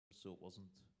so it wasn't,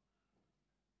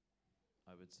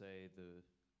 I would say, the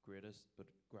greatest, but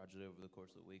gradually over the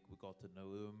course of the week we got to know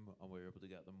them and we were able to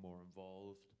get them more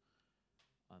involved,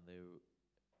 and they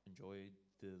enjoyed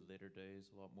the later days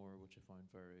a lot more, which I found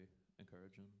very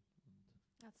encouraging.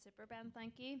 That's super, Ben,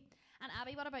 thank you. And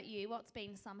Abby, what about you? What's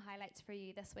been some highlights for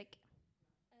you this week?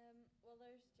 Well,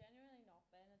 there's genuinely not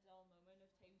been a dull moment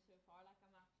of team so far. Like,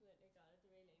 I'm absolutely gutted to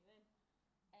be leaving.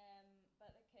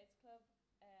 But the kids club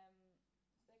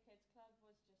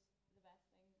was just the best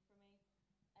thing for me.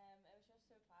 It was just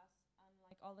so class, and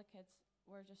like all the kids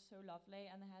were just so lovely,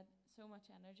 and they had so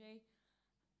much energy.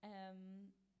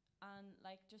 And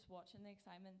like just watching the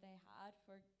excitement they had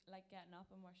for like getting up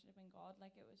and worshiping God,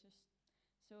 like it was just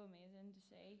so amazing to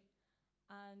see.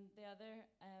 And the other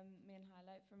main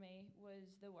highlight for me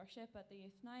was the worship at the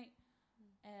youth night.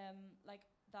 Like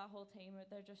that whole team,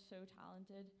 they're just so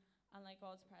talented, and like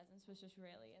God's presence was just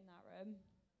really in that room.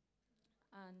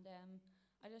 And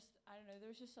I don't know,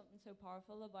 there was just something so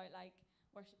powerful about like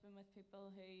worshiping with people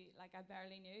who like I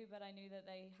barely knew, but I knew that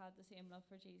they had the same love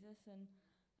for Jesus. And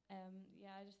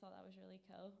yeah, I just thought that was really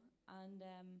cool. And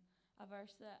a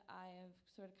verse that I have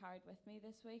sort of carried with me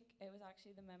this week, it was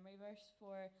actually the memory verse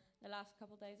for the last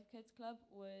couple of days of Kids Club,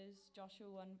 was Joshua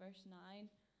 1 verse 9.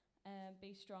 Be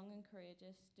strong and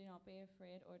courageous, do not be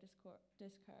afraid or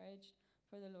discouraged,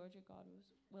 for the Lord your God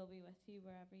will be with you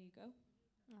wherever you go.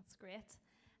 That's great.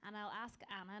 And I'll ask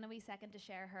Anna in a wee second to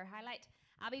share her highlight.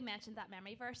 Abby mentioned that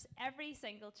memory verse. Every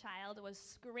single child was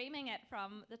screaming it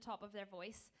from the top of their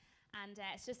voice. And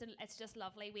it's just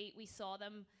lovely. We saw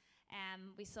them,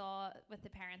 we saw with the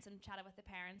parents and chatted with the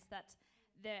parents that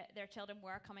their children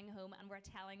were coming home and were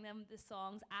telling them the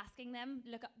songs, asking them,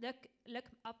 look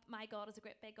up, My God is a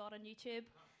Great Big God on YouTube.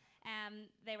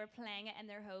 They were playing it in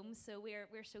their homes, so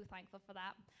we're so thankful for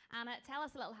that. Anna, tell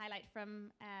us a little highlight from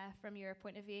your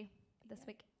point of view this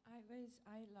week.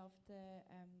 I loved the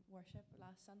worship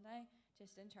last Sunday,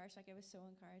 just in church. Like, it was so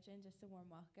encouraging, just a warm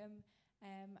welcome.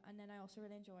 And then I also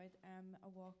really enjoyed a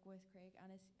walk with Craig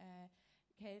and his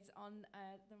kids on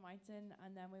the mountain,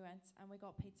 and then we went and we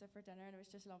got pizza for dinner, and it was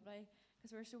just lovely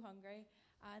because we were so hungry.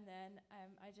 And then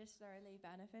I just thoroughly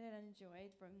benefited and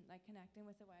enjoyed from like connecting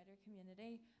with the wider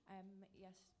community.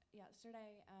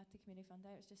 Yesterday at the community fun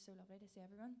day, it was just so lovely to see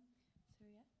everyone. So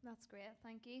yeah, that's great.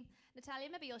 Thank you, Natalia.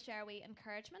 Maybe you'll share a wee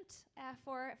encouragement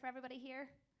for everybody here.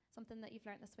 Something that you've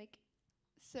learned this week.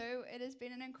 So it has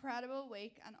been an incredible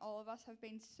week, and all of us have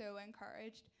been so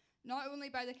encouraged, not only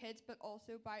by the kids but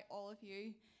also by all of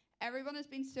you. Everyone has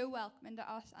been so welcoming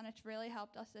to us, and it's really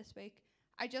helped us this week.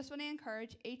 I just want to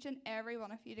encourage each and every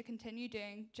one of you to continue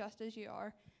doing just as you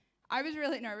are. I was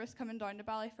really nervous coming down to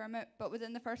Ballyfermot, but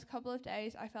within the first couple of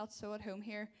days I felt so at home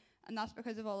here, and that's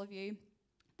because of all of you.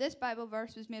 This Bible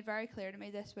verse was made very clear to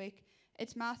me this week.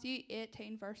 It's Matthew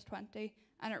 18 verse 20,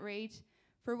 and it reads,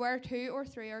 "For where 2 or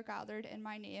 3 are gathered in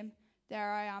my name,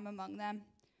 there I am among them."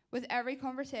 With every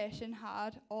conversation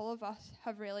had, all of us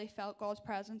have really felt God's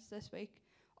presence this week.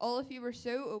 All of you were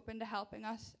so open to helping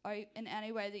us out in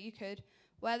any way that you could,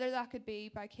 whether that could be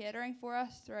by catering for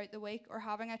us throughout the week or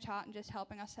having a chat and just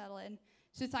helping us settle in.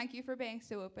 So thank you for being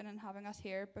so open and having us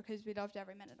here, because we loved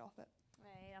every minute of it.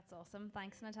 Right, that's awesome.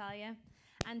 Thanks, Natalia.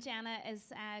 And Jenna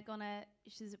is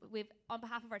we've on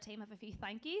behalf of our team have a few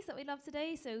thank yous that we'd love to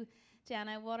do. So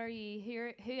Jenna, who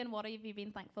and what have you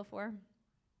been thankful for?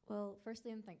 Well,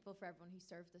 firstly, I'm thankful for everyone who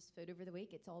served us food over the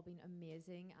week. It's all been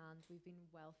amazing, and we've been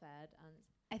well fed. And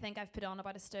I think I've put on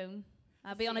about a stone.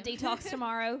 I'll be on a detox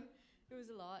tomorrow. It was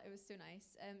a lot. It was so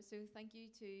nice. So thank you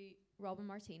to Rob and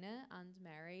Martina and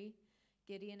Mary,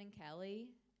 Gideon and Kelly,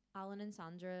 Alan and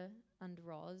Sandra and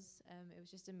Roz. It was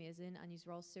just amazing, and you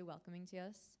were all so welcoming to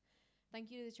us.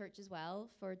 Thank you to the church as well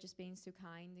for just being so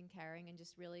kind and caring and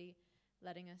just really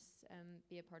letting us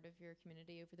be a part of your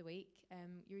community over the week.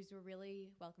 You were really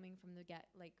welcoming from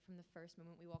the first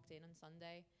moment we walked in on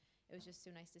Sunday. It was just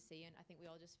so nice to see, and I think we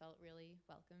all just felt really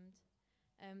welcomed.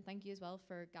 Thank you as well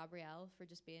for Gabrielle for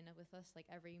just being with us like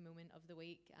every moment of the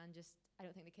week, and just I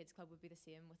don't think the kids club would be the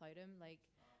same without him. Like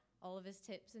all of his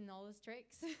tips and all his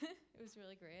tricks. It was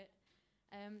really great.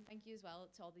 Thank you as well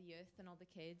to all the youth and all the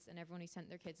kids and everyone who sent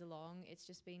their kids along. It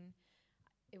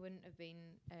wouldn't have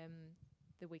been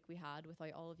the week we had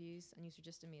without all of yous, and yous were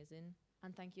just amazing.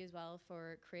 And thank you as well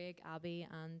for Craig, Abby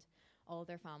and all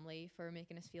their family for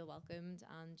making us feel welcomed,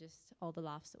 and just all the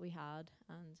laughs that we had,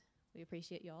 and we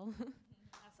appreciate y'all.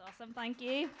 That's awesome, thank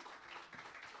you.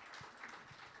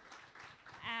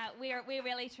 We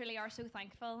really truly are so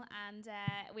thankful, and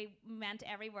we meant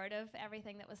every word of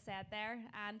everything that was said there.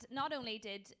 And not only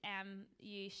did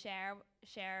you share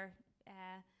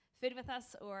food with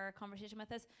us or conversation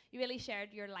with us, you really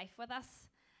shared your life with us.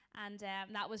 And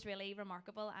that was really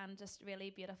remarkable and just really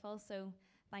beautiful. So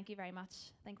thank you very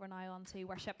much. I think we're now on to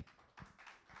worship.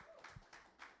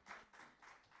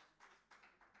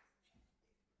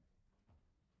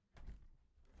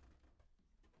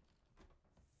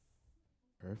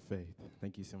 Perfect.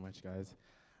 Thank you so much, guys.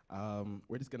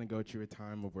 We're just going to go through a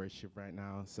time of worship right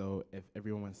now. So if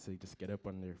everyone wants to just get up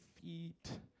on their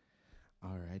feet.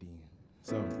 Alrighty.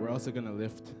 So we're also going to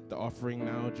lift the offering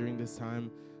now during this time.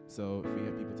 So if we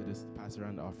have people to just pass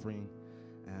around the offering.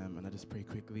 And I'll just pray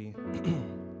quickly.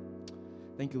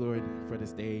 Thank you, Lord, for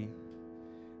this day.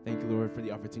 Thank you, Lord, for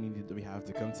the opportunity that we have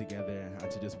to come together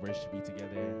and to just worship you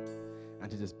together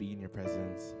and to just be in your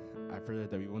presence. I pray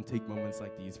that we won't take moments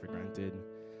like these for granted.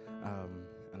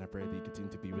 And I pray that you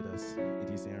continue to be with us. In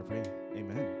Jesus' name I pray.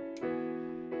 Amen.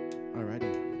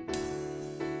 Alrighty.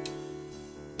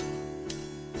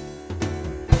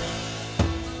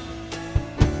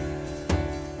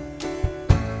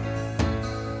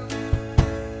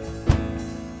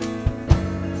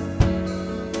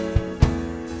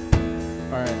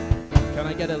 Alright. Can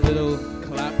I get a little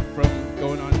clap from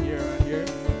going on here and here?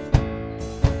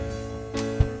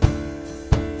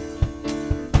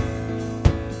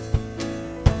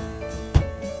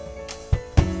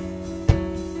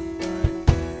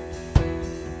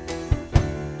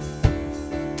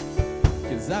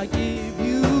 I give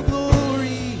you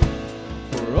glory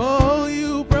for all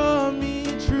you brought me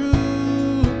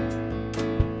through,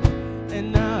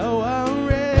 and now I'm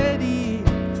ready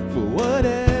for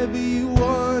whatever you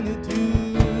want to do.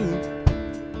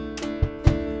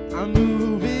 I'm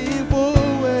moving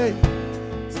forward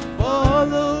to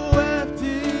follow after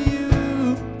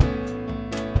you,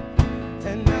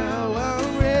 and now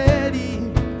I'm ready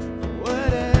for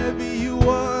whatever you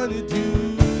want to do.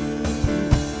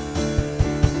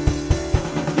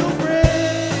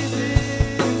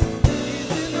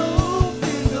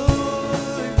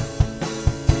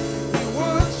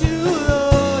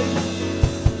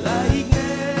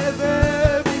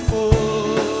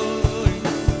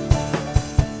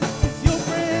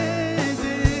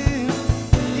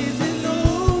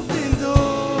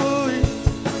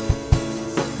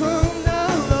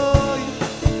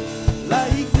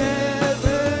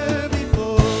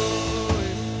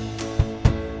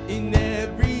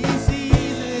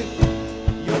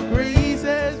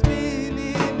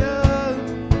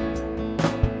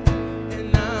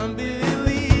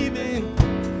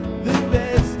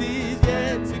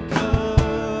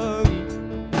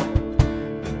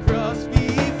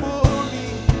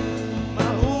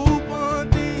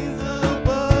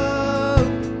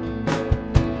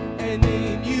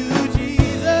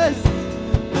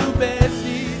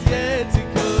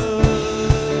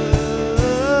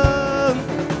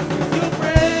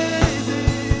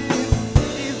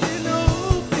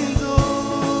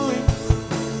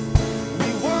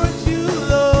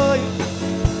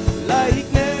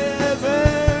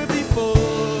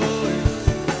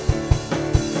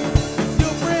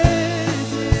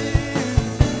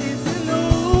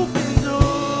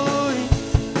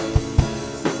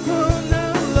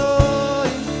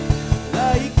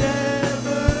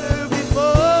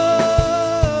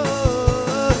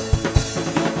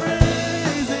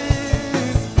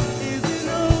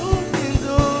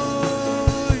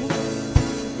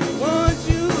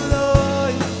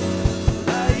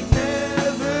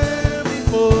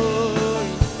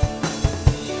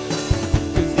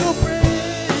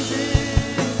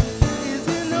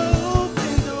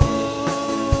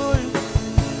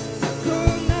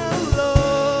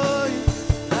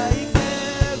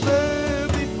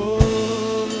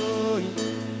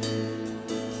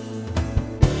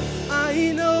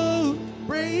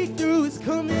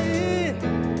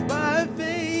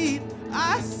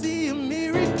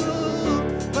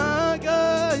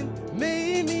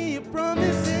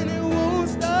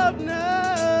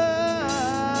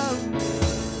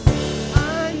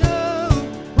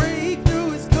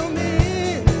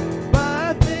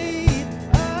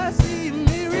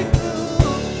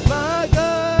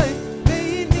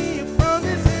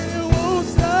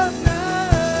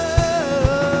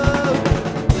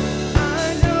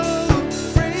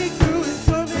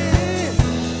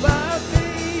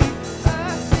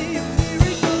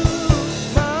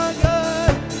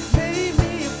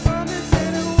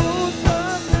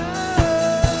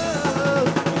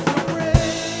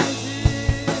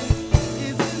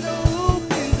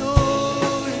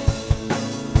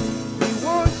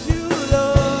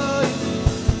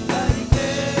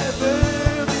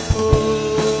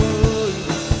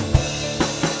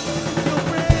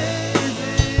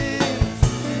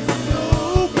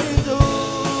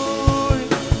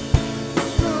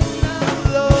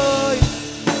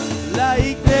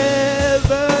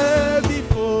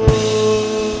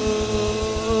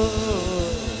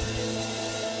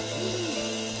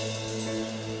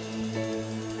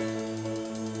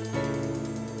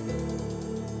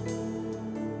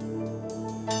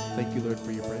 Thank you, Lord,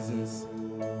 for your presence.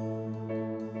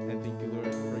 And thank you,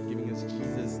 Lord, for giving us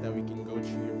Jesus that we can go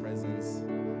through your presence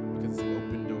because it's an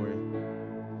open door.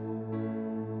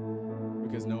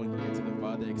 Because no one can get to the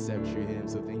Father except through him.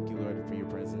 So thank you, Lord, for your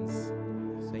presence.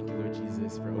 Thank you, Lord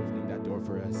Jesus, for opening that door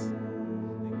for us.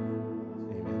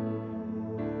 Amen.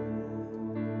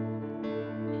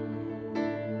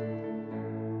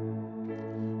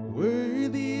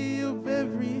 Worthy of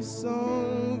every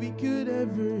song we could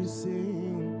ever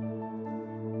sing.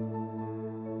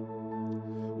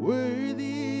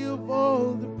 Worthy of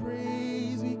all the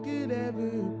praise we could ever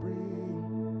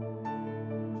bring.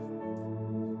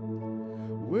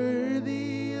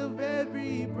 Worthy of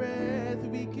every breath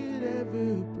we could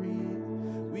ever breathe.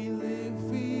 We live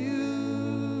for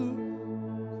you.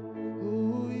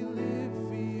 Oh, we live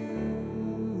for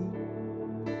you.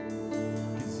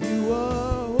 'Cause you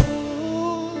are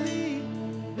holy.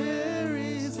 There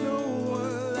is no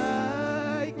one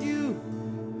like you.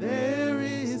 There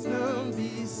is none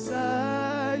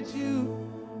beside you.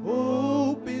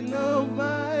 Open up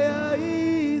my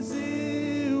eyes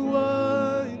in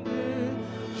wonder.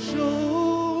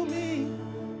 Show me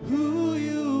who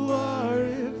you are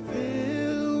and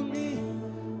fill me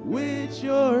with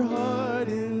your heart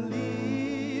and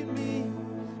lead me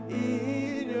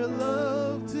in your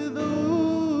love to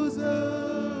those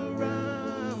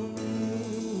around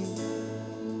me.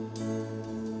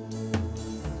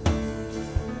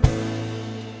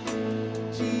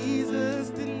 Jesus,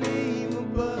 the name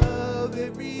above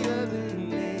every other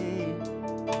name.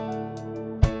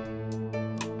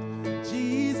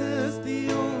 Jesus,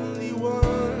 the only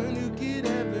one who could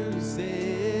ever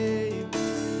save.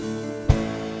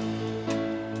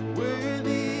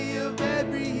 Worthy of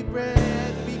every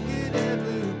breath we could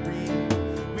ever breathe.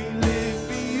 We live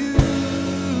for you.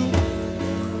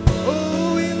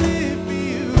 Oh, we live for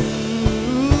you.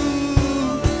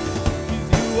 'Cause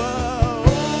you are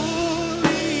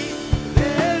holy.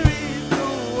 There is no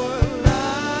one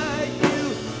like you.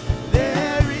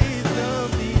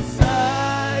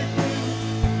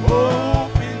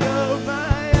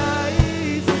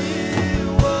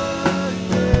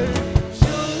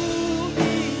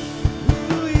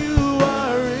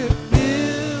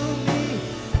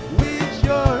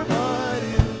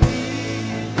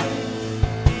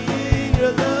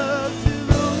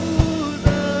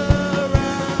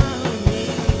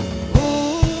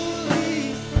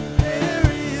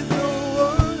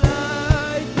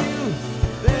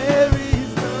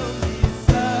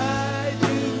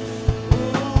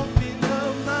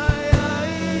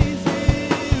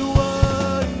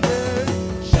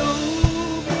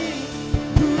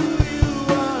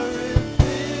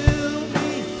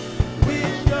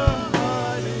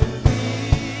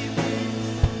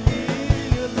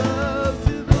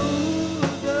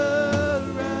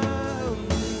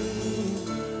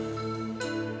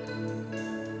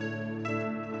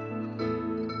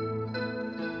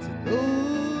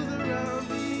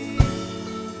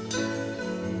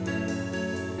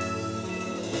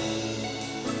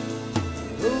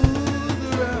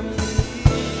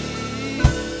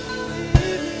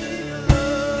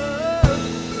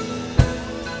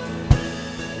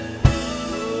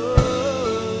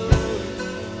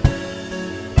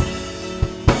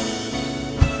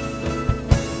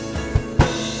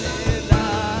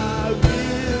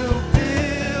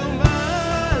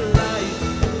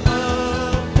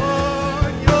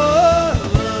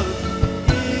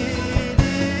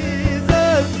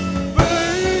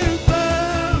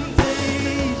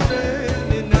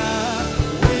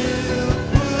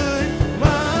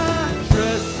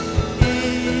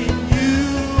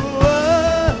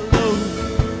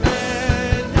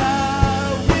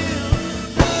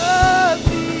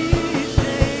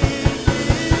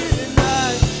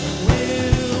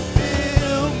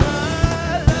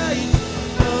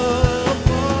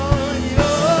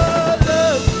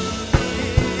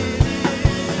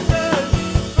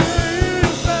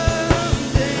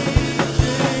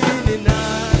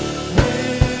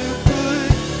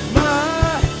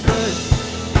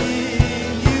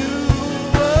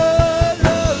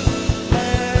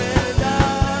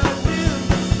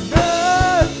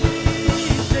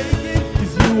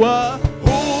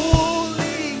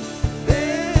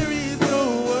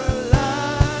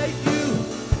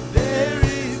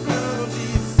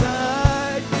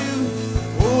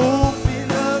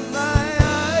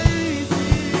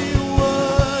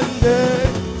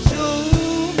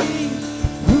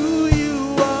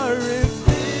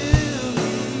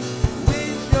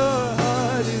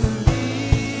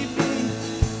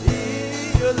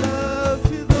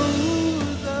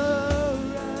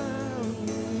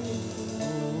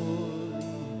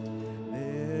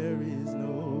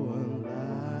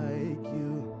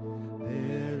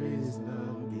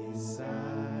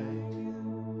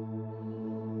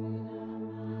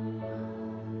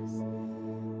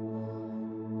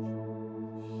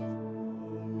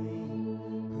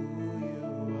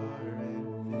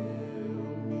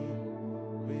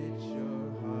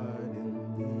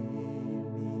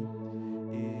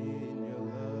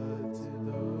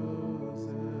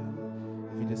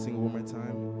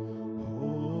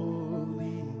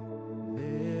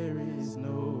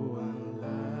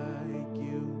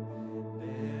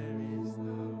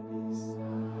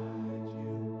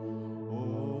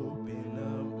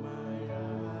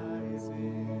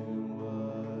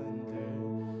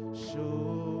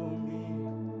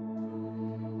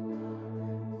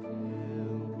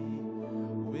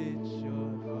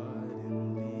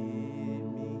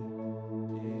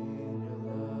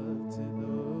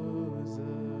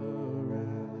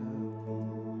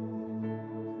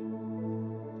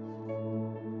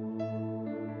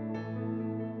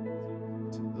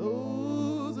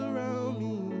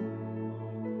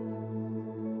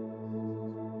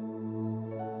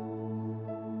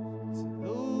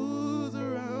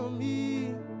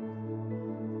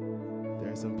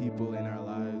 there are some people in our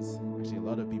lives, actually a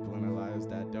lot of people in our lives,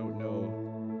 that don't know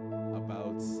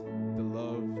about the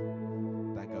love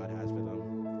that God has for them.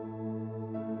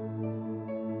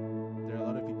 There are a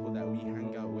lot of people that we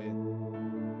hang out with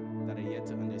that are yet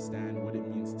to understand what it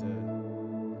means to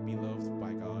be loved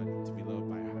by God, to be loved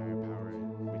by a higher power,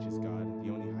 which is God,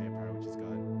 the only higher power, which is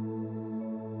God.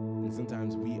 And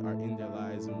sometimes we are in their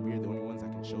lives and we're the only ones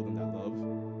that can show them that love.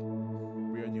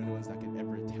 We are the only ones that can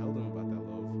ever tell them about that love.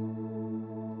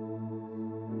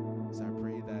 So I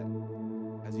pray that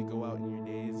as you go out in your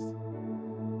days,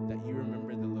 that you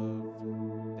remember the love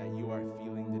that you are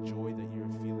feeling, the joy that you're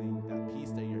feeling, that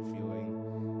peace that you're feeling,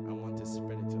 and want to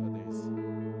spread it to others.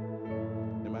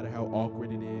 No matter how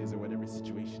awkward it is or whatever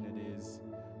situation it is,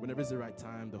 whenever it's the right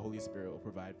time, the Holy Spirit will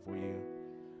provide for you.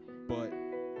 But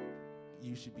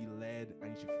you should be led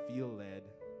and you should feel led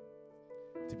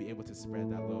to be able to spread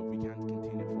that love. We can't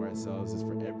contain it for ourselves. It's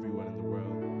for everyone in the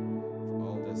world. For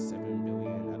all the 7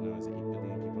 billion, I don't know, it's 8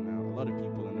 billion people now. A lot of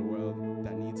people in the world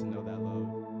that need to know that love.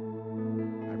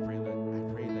 I pray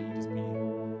that you just be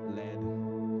led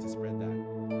to spread that.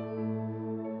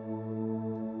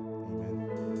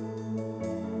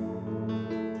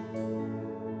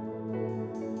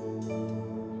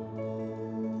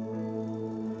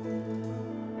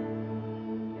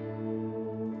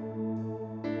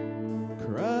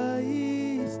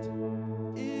 Christ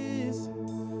is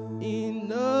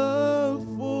enough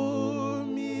for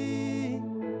me.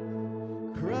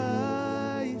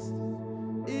 Christ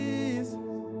is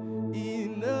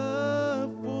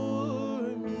enough for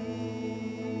me.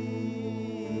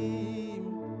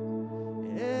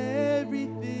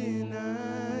 Everything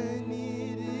I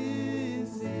need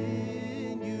is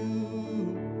in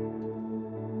you.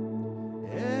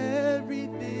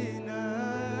 Everything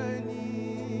I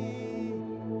need.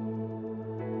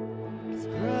 'Cause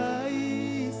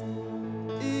Christ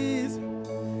is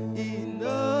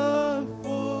enough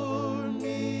for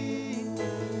me.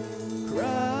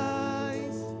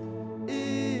 Christ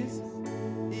is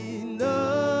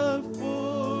enough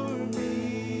for me.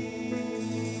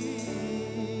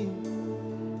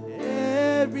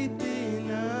 Everything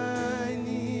I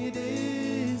need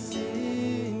is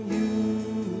in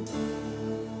you.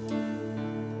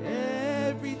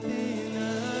 Everything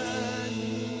I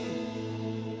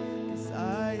need. 'Cause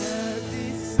I have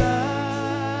decided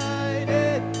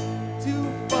to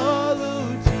follow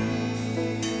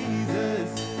Jesus.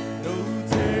 No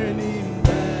turning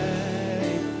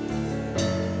back.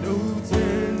 No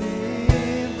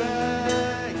turning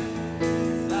back.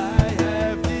 'Cause I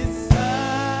have decided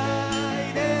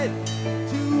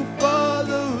to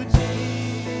follow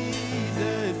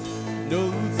Jesus. No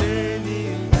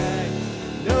turning back.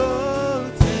 No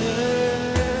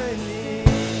turning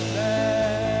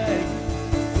back.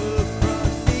 The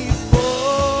cross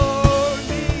before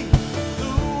me,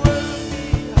 the world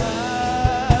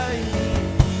behind me.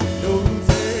 No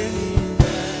turning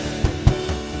back.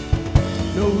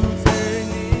 No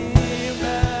turning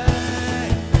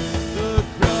back. The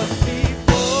cross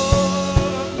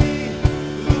before me,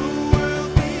 the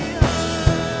world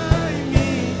behind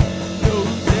me. No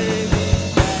turning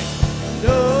back.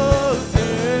 No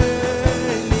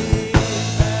turning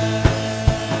back.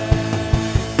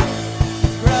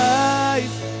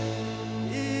 Christ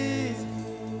is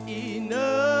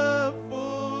enough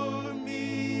for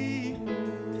me.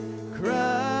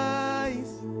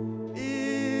 Christ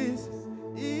is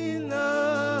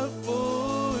enough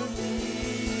for me.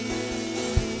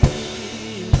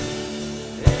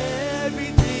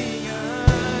 Everything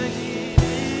I need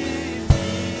is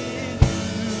in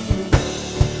you.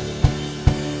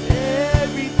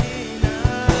 Everything I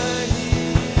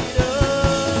need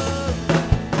of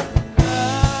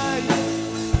Christ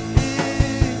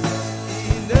is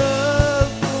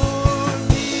enough for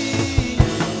me.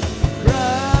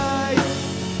 Christ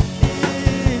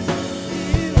is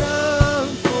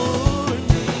enough for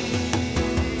me.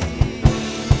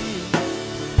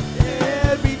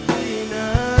 Everything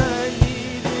I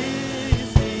need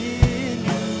is in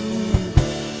you.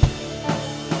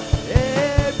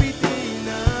 Everything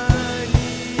I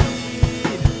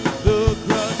need. The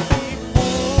cross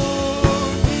before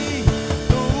me,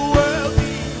 the world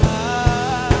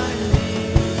behind me.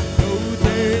 No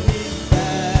turning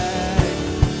back.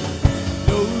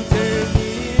 No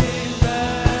turning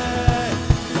back.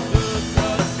 The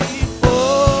cross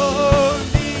before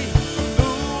me, the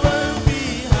world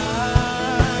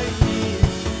behind me.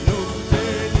 No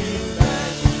turning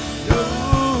back. No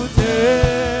turning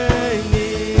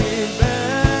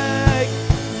back.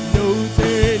 No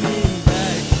turning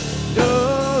back. No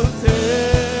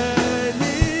turning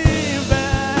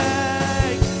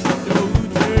back. No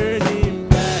turning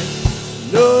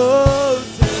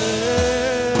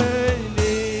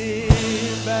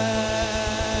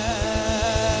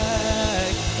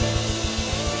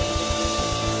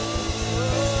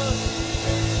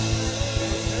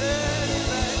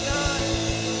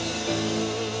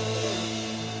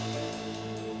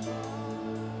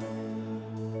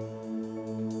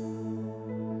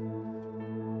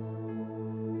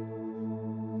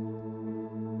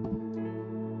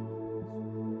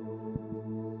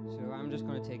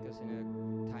take us in a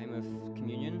time of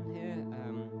communion here.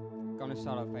 Going to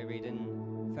start off by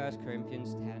reading 1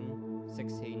 Corinthians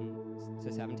 10:16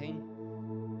 to 17.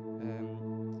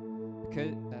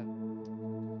 Because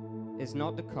is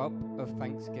not the cup of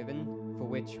thanksgiving for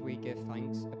which we give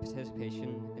thanks a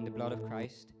participation in the blood of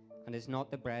Christ, and is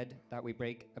not the bread that we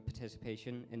break a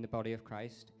participation in the body of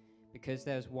Christ? Because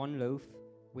there's one loaf,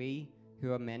 we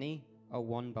who are many are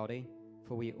one body,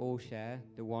 for we all share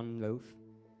the one loaf.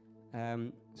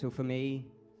 So for me,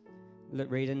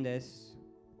 reading this,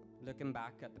 looking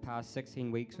back at the past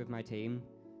 16 weeks with my team,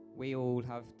 we all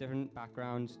have different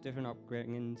backgrounds, different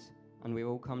upbringings, and we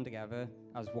all come together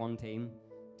as one team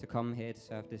to come here to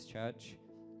serve this church.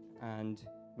 And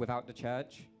without the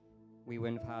church, we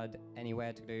wouldn't have had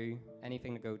anywhere to do,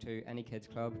 anything to go to, any kids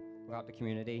club, without the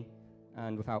community,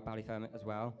 and without Ballyfermot as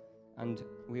well. And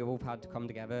we all had to come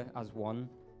together as one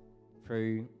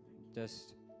through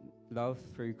just love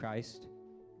through Christ.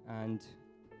 And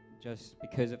just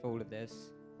because of all of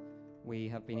this,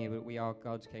 we are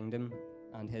God's kingdom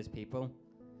and his people.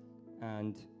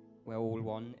 And we're all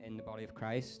one in the body of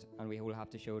Christ, and we all have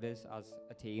to show this as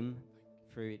a team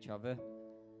through each other.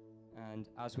 And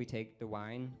as we take the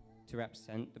wine to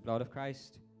represent the blood of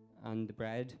Christ and the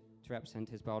bread to represent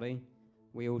his body,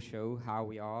 we all show how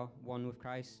we are one with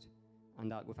Christ,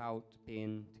 and that without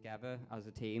being together as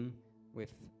a team,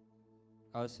 with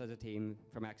us as a team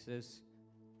from Exodus,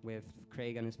 with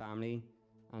Craig and his family,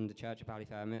 and the church of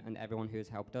Ballyfermot, and everyone who has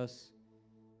helped us,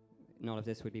 none of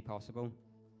this would be possible.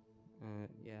 So.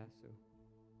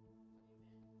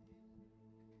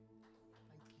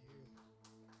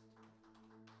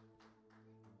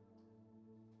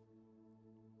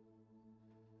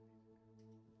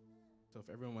 So if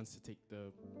everyone wants to take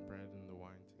the bread and the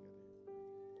wine together.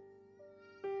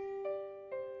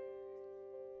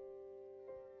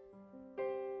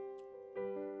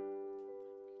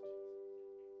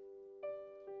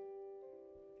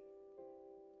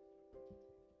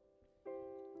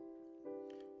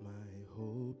 My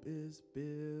hope is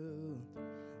built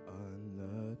on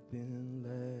nothing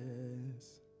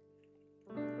less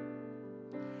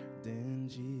than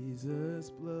Jesus'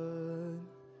 blood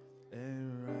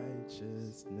and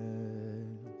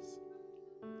righteousness.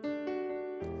 I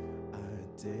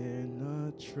dare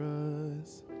not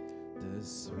trust the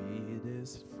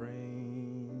sweetest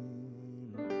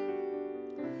frame,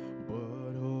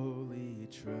 but wholly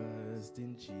trust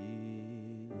in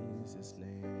Jesus'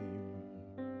 name.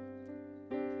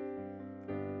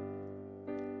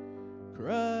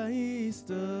 Christ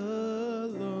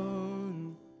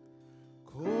alone,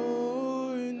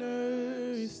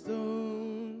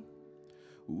 cornerstone,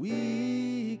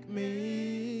 weak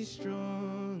made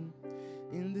strong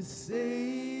in the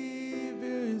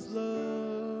Savior's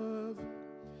love.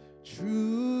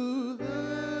 Through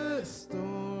the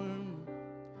storm,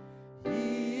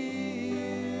 He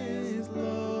is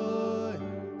Lord,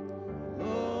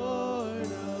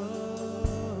 Lord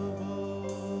of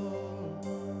all.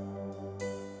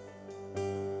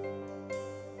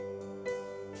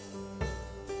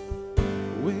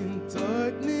 When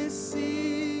darkness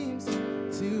seems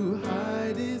to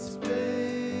hide His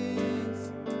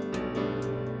face,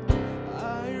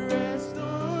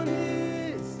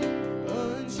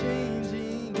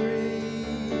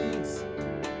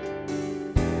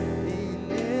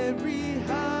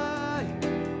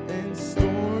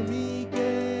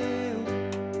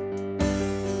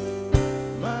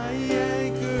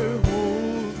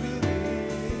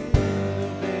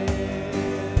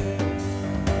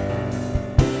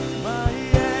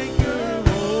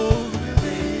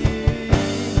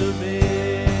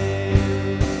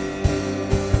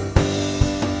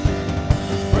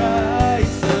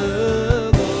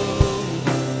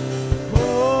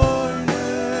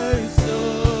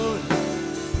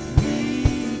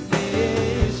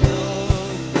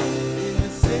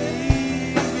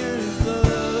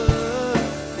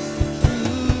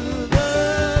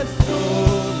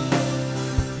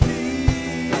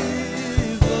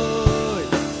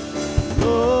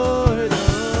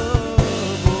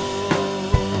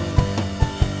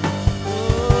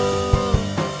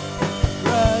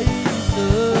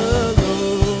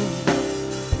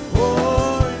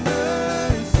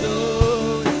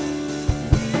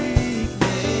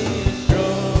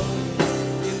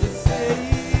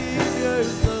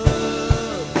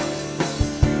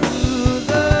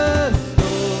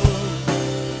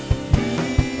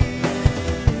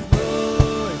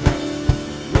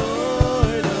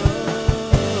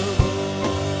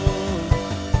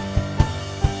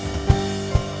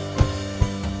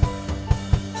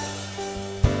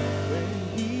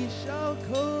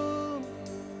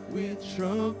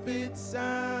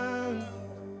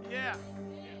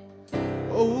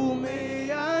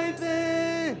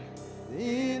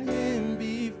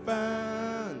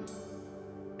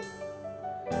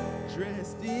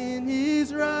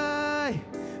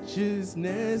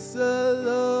 righteousness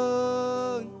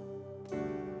alone,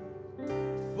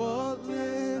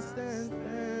 faultless and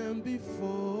stand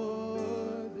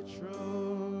before the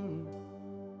throne.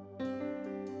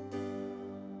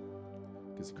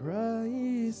 'Cause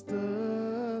Christ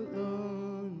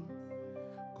alone,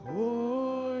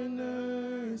 cornerstone,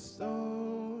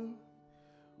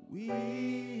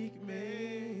 weak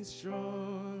made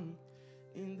strong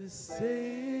in the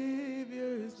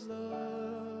Savior's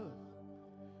love,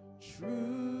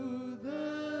 through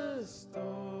the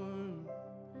storm,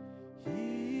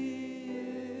 He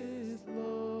is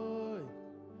Lord,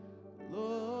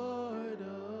 Lord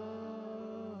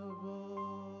of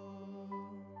all.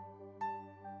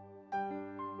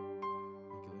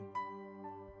 Thank you, Lord.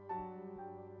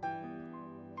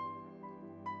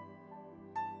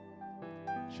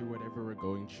 Through whatever we're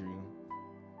going through,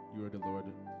 you are the Lord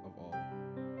of all.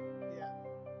 Yeah.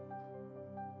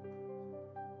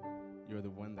 You're the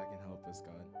one that can help us,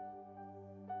 God.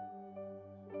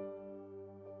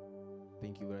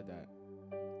 Thank you, Lord, that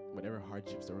whatever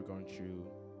hardships that we're going through,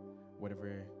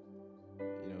 whatever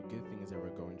good things that we're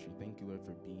going through, thank you, Lord,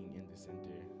 for being in the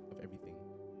center of everything.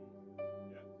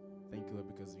 Yeah. Thank you, Lord,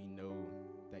 because we know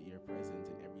that you're present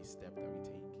in every step that we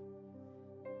take.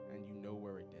 And you know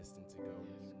where we're destined to go.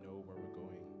 Yes. You know where we're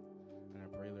going. And I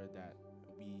pray, Lord, that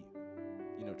we,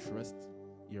 trust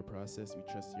your process, we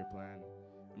trust your plan,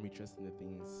 and we trust in the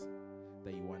things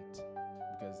that you want.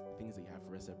 Because the things that you have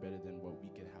for us are better than what we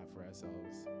could have for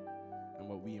ourselves. And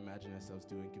what we imagine ourselves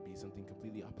doing could be something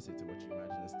completely opposite to what you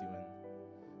imagine us doing.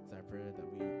 So I pray that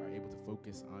we are able to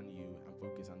focus on you and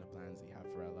focus on the plans that you have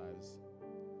for our lives.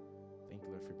 Thank you,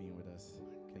 Lord, for being with us.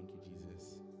 Thank you,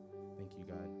 Jesus. Thank you,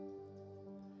 God.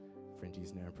 For in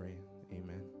Jesus' name I pray.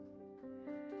 Amen.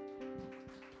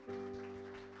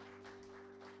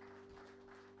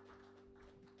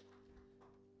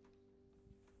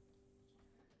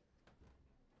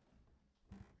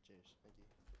 Cheers. Thank you.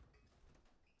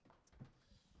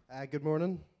 Good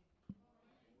morning.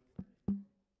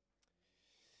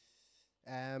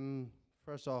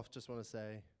 First off, just want to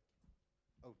say,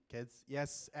 kids,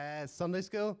 yes, Sunday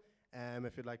school.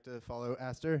 If you'd like to follow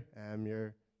Esther,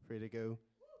 you're free to go.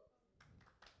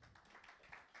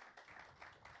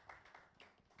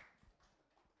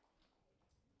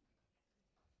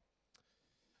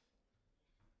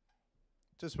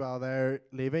 Just while they're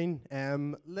leaving,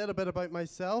 little bit about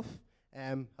myself.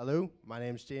 Hello, my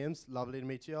name's James. Lovely to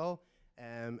meet you all.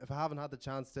 If I haven't had the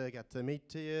chance to get to meet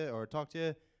to you or talk to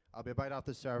you, I'll be about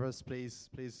after service. Please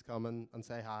come and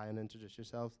say hi and introduce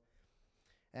yourselves.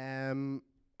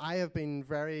 I have been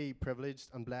very privileged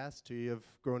and blessed to have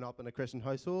grown up in a Christian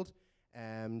household.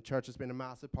 Church has been a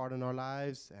massive part in our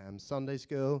lives. Sunday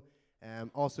school,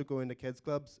 also going to kids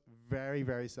clubs, very,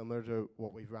 very similar to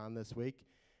what we've ran this week.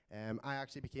 I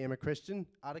actually became a Christian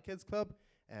at a kids club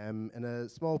in a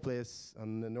small place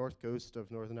on the north coast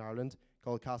of Northern Ireland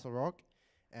called Castle Rock.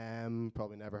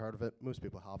 Probably never heard of it. Most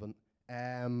people haven't.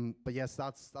 But yes,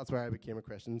 that's where I became a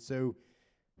Christian. So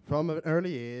from an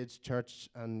early age, church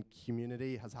and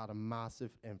community has had a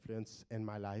massive influence in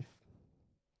my life.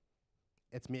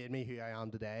 It's made me who I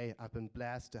am today. I've been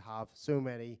blessed to have so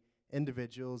many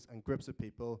individuals and groups of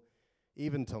people,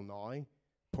 even till now,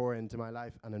 pour into my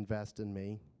life and invest in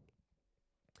me.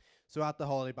 So at the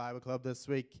Holiday Bible Club this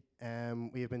week,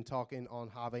 we have been talking on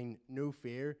having no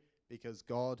fear because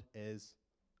God is,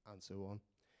 and so on.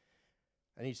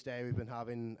 And each day we've been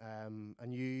having a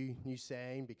new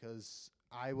saying, because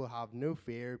I will have no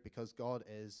fear because God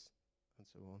is, and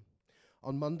so on.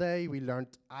 On Monday we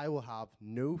learnt I will have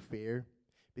no fear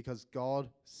because God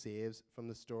saves, from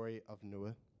the story of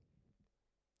Noah.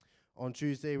 On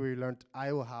Tuesday we learnt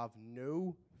I will have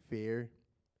no fear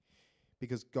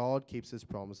because God keeps his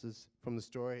promises, from the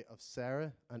story of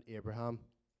Sarah and Abraham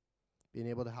being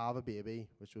able to have a baby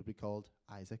which would be called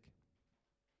Isaac.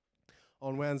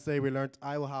 On Wednesday we learnt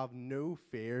I will have no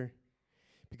fear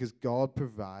because God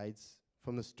provides,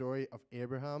 from the story of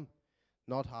Abraham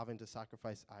not having to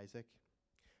sacrifice Isaac,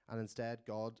 and instead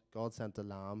God sent a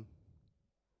lamb.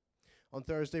 On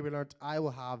Thursday we learnt I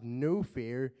will have no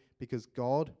fear because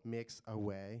God makes a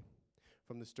way,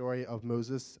 from the story of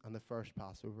Moses and the first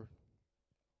Passover.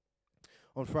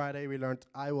 On Friday we learnt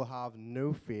I will have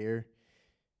no fear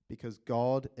because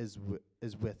God is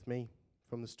with me,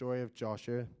 from the story of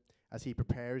Joshua as he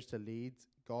prepares to lead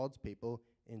God's people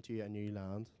into a new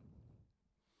land.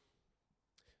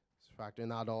 So factoring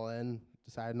that all in,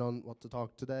 deciding on what to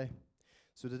talk today.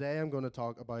 So today I'm going to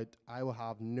talk about I will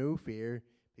have no fear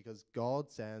because God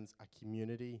sends a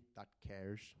community that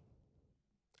cares.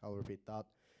 I'll repeat that.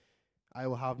 I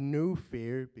will have no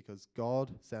fear because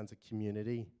God sends a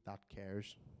community that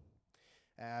cares.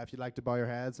 If you'd like to bow your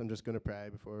heads, I'm just going to pray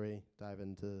before we dive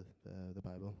into the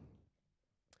Bible.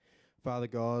 Father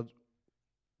God,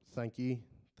 thank you.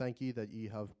 Thank you that you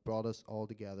have brought us all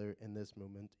together in this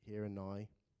moment, here and now.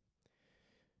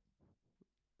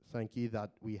 Thank you that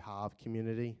we have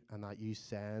community and that you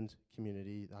send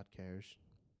community that cares.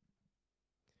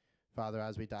 Father,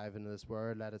 as we dive into this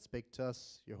word, let it speak to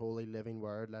us, your holy living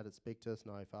word. Let it speak to us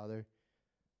now, Father,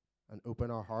 and open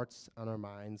our hearts and our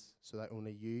minds so that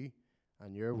only you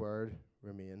and your word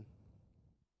remain.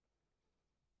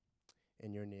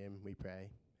 In your name we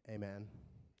pray. Amen.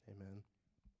 Amen.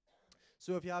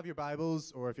 So if you have your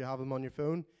Bibles or if you have them on your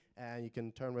phone, you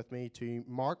can turn with me to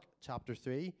Mark chapter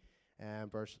 3,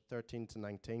 verse 13 to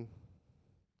 19.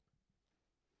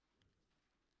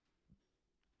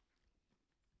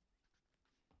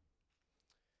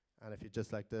 And if you'd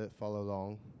just like to follow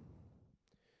along.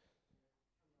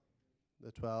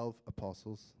 The 12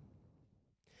 apostles.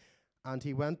 And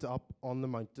he went up on the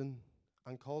mountain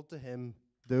and called to him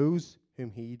those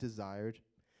whom he desired,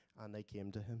 and they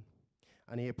came to him.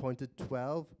 And he appointed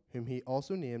 12, whom he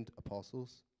also named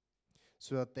apostles,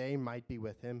 so that they might be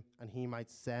with him, and he might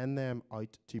send them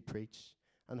out to preach,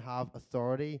 and have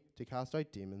authority to cast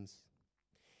out demons.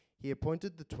 He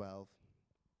appointed the 12,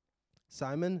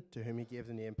 Simon, to whom he gave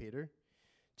the name Peter,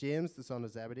 James the son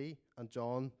of Zebedee, and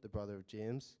John the brother of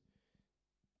James,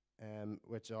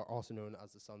 which are also known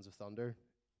as the sons of thunder,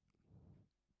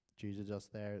 due to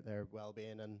just their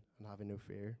well-being and having no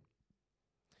fear.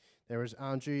 There was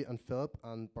Andrew and Philip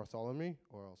and Bartholomew,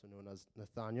 or also known as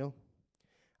Nathaniel,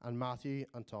 and Matthew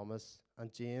and Thomas,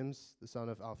 and James the son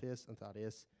of Alphaeus and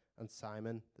Thaddeus, and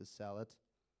Simon the Zealot,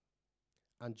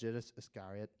 and Judas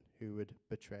Iscariot, who would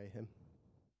betray him.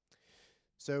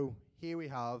 So here we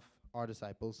have our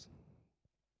disciples.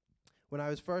 When I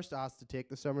was first asked to take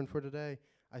the sermon for today,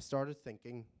 I started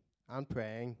thinking and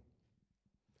praying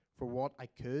for what I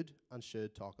could and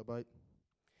should talk about.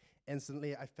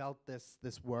 Instantly, I felt this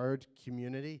word,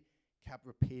 community, kept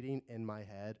repeating in my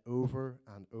head over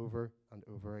and over and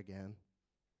over again.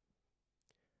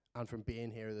 And from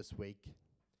being here this week,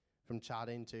 from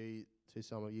chatting to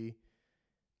some of you,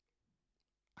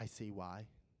 I see why.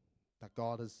 That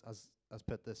God has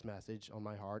put this message on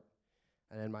my heart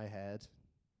and in my head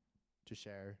to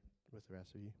share with the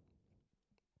rest of you.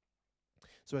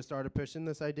 So I started pushing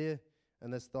this idea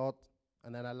and this thought,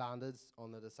 and then I landed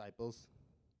on the disciples,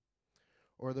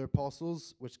 or the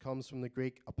apostles, which comes from the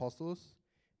Greek apostolos,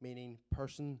 meaning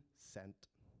person sent.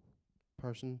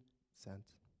 Person sent.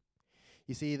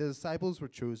 You see, the disciples were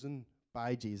chosen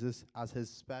by Jesus as his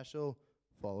special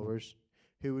followers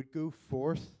who would go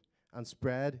forth and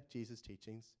spread Jesus'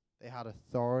 teachings. They had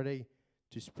authority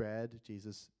to spread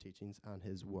Jesus' teachings and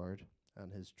his word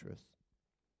and his truth.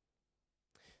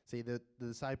 See, the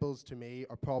disciples, to me,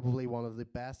 are probably one of the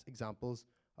best examples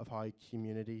of how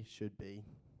community should be.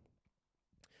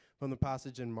 From the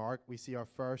passage in Mark, we see our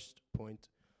first point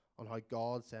on how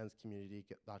God sends community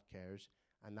that cares,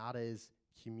 and that is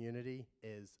community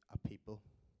is a people.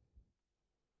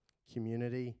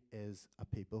 Community is a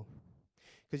people.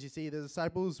 Because you see, the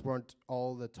disciples weren't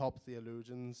all the top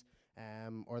theologians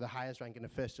or the highest ranking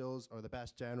officials or the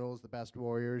best generals, the best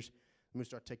warriors, the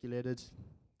most articulated.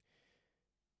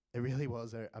 It really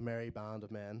was a merry band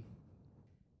of men.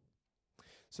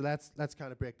 So let's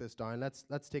kind of break this down.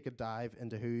 Let's take a dive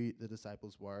into who the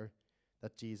disciples were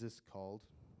that Jesus called.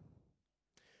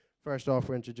 First off,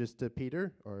 we're introduced to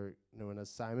Peter, or known as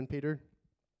Simon Peter.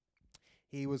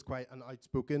 He was quite an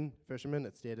outspoken fisherman.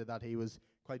 It stated that he was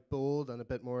quite bold and a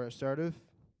bit more assertive.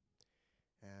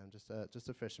 Just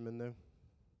a fisherman, though.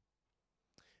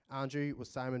 Andrew was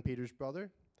Simon Peter's brother,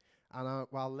 and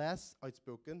while less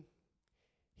outspoken,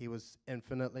 he was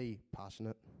infinitely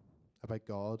passionate about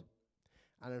God.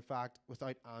 And in fact,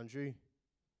 without Andrew,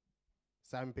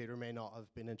 Simon Peter may not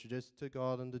have been introduced to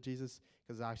God and to Jesus,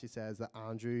 because it actually says that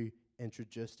Andrew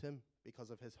introduced him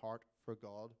because of his heart for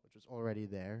God, which was already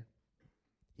there.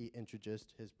 He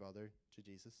introduced his brother to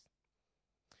Jesus.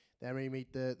 Then we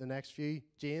meet the next few.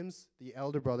 James, the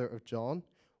elder brother of John,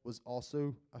 was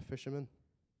also a fisherman.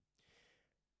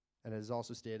 And it is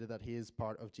also stated that he is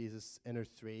part of Jesus' inner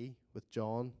three with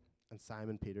John and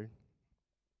Simon Peter.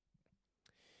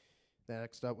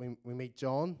 Next up, we meet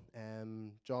John.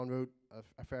 John wrote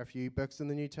a fair few books in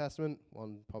the New Testament,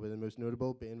 one probably the most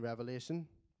notable being Revelation.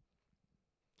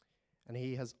 And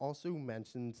he has also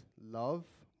mentioned love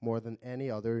more than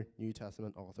any other New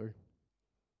Testament author.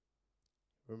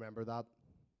 Remember that.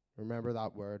 Remember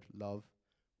that word, love.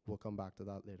 We'll come back to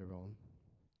that later on.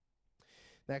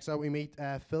 Next up, we meet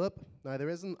Philip. Now, there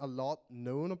isn't a lot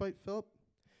known about Philip,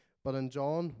 but in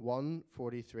John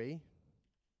 1:43,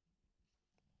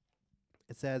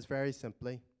 It says very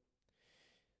simply,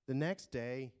 the next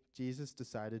day, Jesus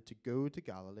decided to go to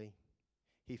Galilee.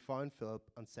 He found Philip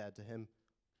and said to him,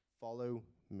 "Follow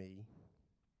me."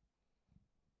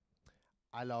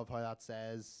 I love how that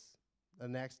says, the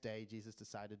next day, Jesus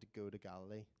decided to go to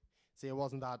Galilee. See, it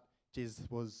wasn't that Jesus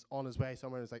was on his way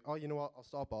somewhere and was like, "Oh, you know what, I'll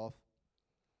stop off."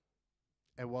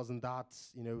 It wasn't that,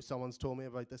 someone's told me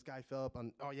about this guy, Philip,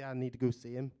 and, "Oh, yeah, I need to go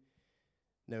see him."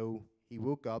 No, he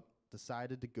woke up,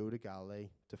 decided to go to Galilee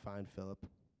to find Philip.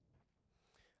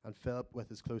 And Philip with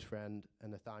his close friend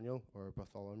Nathaniel, or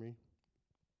Bartholomew.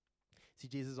 See,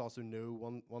 Jesus also knew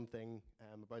one thing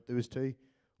about those two,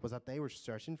 was that they were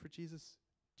searching for Jesus.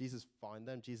 Jesus found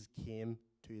them. Jesus came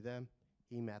to them.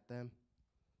 He met them.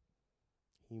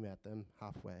 He met them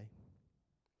halfway.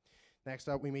 Next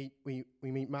up, we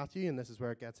meet Matthew, and this is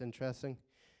where it gets interesting.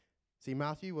 See,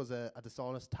 Matthew was a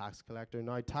dishonest tax collector.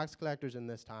 Now, tax collectors in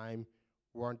this time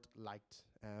weren't liked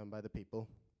by the people.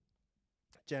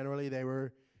 Generally, they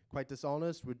were quite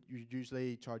dishonest, would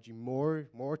usually charge you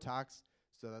more tax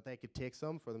so that they could take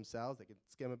some for themselves. They could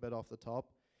skim a bit off the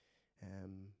top.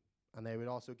 And they would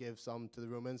also give some to the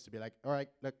Romans to be like, "All right,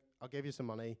 look, I'll give you some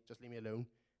money, just leave me alone,"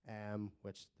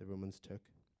 which the Romans took.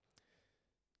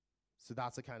 So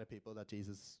that's the kind of people that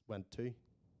Jesus went to.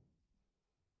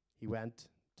 He went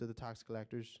to the tax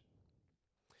collectors.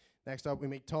 Next up, we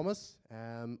meet Thomas,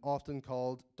 often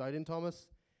called Doubting Thomas.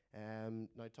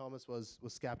 Now, Thomas was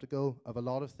skeptical of a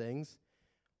lot of things.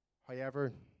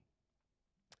 However,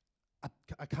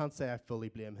 I can't say I fully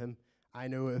blame him. I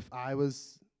know if I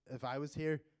was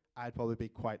here, I'd probably be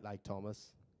quite like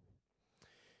Thomas.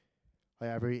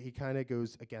 However, he kind of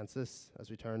goes against this as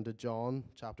we turn to John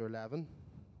chapter 11.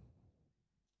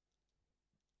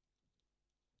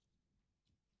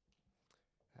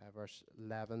 Verse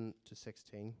 11 to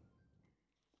 16.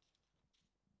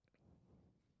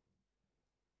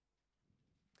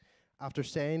 After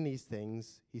saying these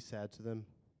things, he said to them,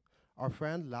 "Our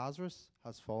friend Lazarus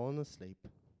has fallen asleep,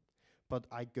 but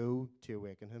I go to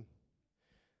awaken him."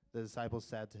 The disciples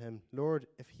said to him, "Lord,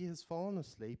 if he has fallen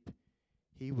asleep,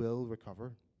 he will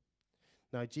recover."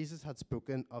 Now Jesus had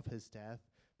spoken of his death,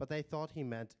 but they thought he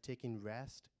meant taking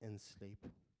rest in sleep.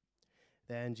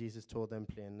 Then Jesus told them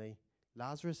plainly,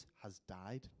 "Lazarus has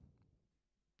died.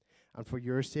 And for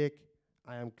your sake,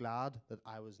 I am glad that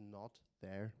I was not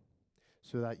there,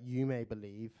 so that you may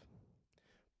believe.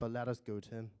 But let us go to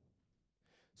him."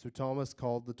 So Thomas,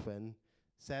 called the twin,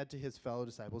 said to his fellow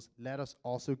disciples, "Let us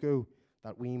also go,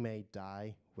 that we may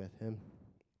die with him."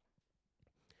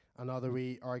 Another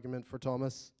wee argument for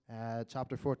Thomas,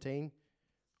 chapter 14,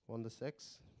 1 to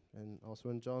 6, and also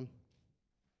in John.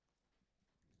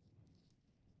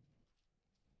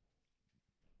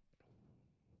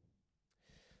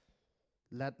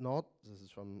 This is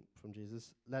from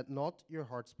Jesus, "Let not your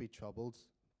hearts be troubled.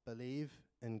 Believe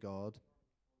in God.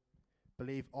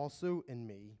 Believe also in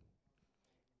me.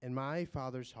 In my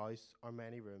Father's house are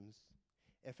many rooms.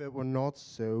 If it were not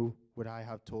so, would I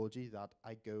have told you that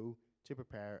I go to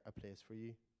prepare a place for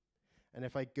you? And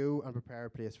if I go and prepare a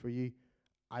place for you,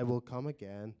 I will come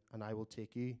again, and I will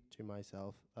take you to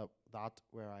myself, that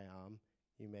where I am,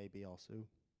 you may be also.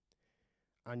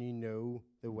 And you know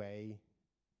the way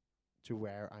to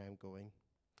where I am going."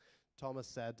 Thomas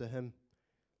said to him,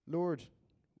 "Lord,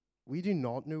 we do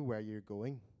not know where you're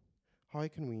going. How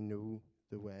can we know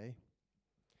the way?"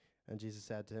 And Jesus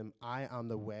said to him, "I am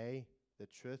the way, the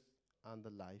truth, and the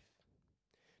life.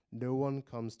 No one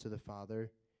comes to the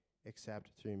Father except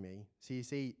through me." So you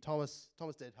see, Thomas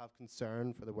did have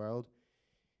concern for the world.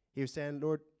 He was saying,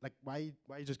 "Lord, like, why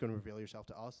are you just going to reveal yourself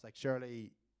to us? Like,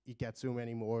 surely you get so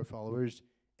many more followers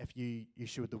if you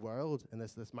showed the world in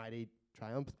this mighty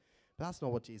triumph." But that's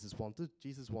not what Jesus wanted.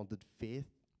 Jesus wanted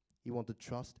faith. He wanted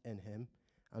trust in him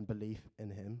and belief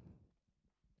in him.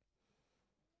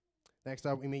 Next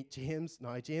up, we meet James.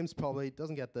 Now, James probably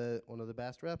doesn't get one of the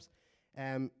best reps.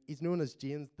 He's known as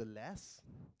James the Less.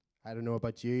 I don't know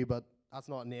about you, but that's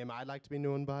not a name I'd like to be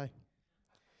known by.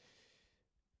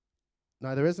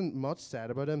 Now, there isn't much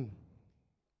said about him,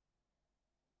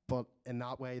 but in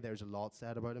that way, there's a lot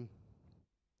said about him.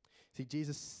 See,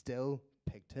 Jesus still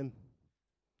picked him.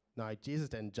 Now, Jesus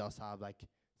didn't just have like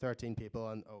 13 people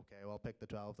and, okay, well, pick the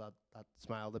 12 that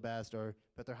smile the best or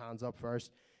put their hands up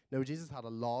first. No, Jesus had a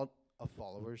lot of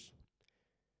followers,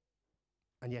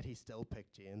 and yet he still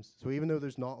picked James. So even though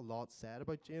there's not a lot said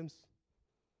about James,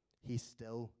 he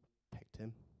still picked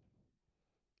him,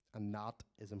 and that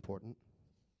is important.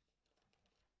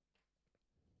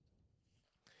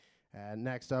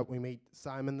 Next up, we meet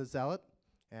Simon the Zealot.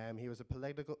 He was a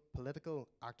political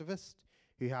activist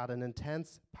who had an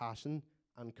intense passion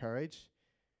and courage.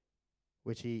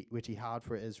 which he had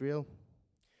for Israel.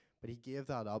 But he gave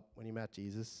that up when he met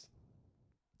Jesus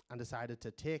and decided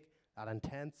to take that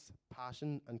intense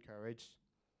passion and courage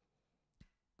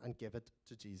and give it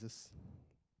to Jesus.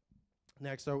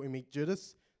 Next up, we meet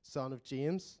Judas, son of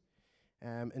James.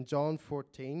 In John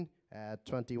 14,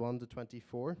 21 to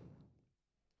 24,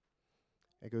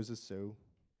 it goes as so.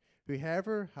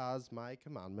 Whoever has my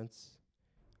commandments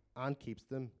and keeps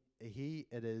them, he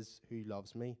it is who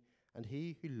loves me, and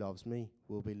he who loves me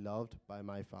will be loved by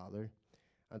my Father,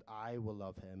 and I will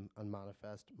love him and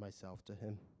manifest myself to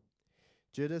him.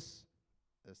 Judas,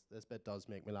 this bit does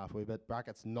make me laugh a wee bit,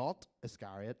 brackets, not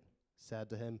Iscariot, said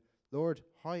to him, Lord,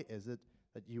 how is it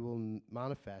that you will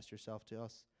manifest yourself to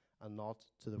us and not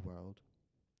to the world?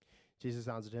 Jesus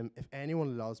answered him, if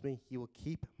anyone loves me, he will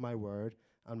keep my word,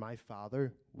 and my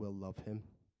Father will love him,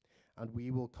 and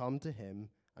we will come to him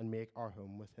and make our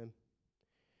home with him.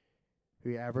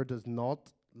 Whoever does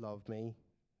not love me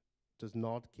does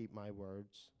not keep my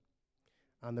words,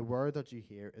 and the word that you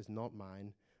hear is not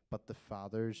mine, but the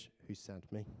Father's who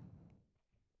sent me.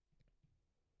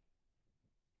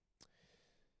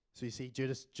 So you see,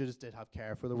 Judas did have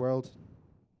care for the world.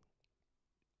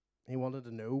 He wanted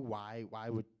to know why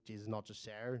would Jesus not just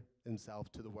share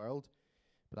himself to the world?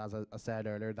 But as I said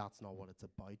earlier, that's not what it's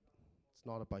about. It's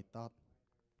not about that.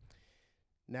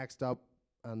 Next up,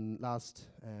 and last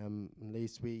and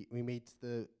least, we meet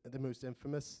the most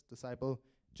infamous disciple,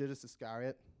 Judas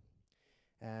Iscariot,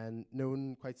 and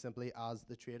known quite simply as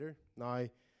the traitor. Now,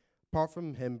 apart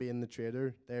from him being the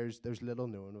traitor, there's little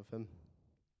known of him.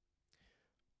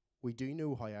 We do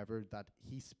know, however, that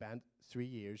he spent 3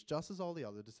 years, just as all the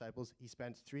other disciples, he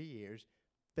spent 3 years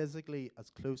physically as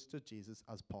close to Jesus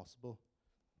as possible.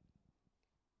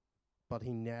 But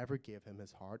he never gave him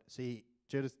his heart. See,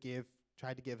 Judas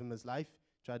tried to give him his life,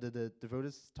 tried to devote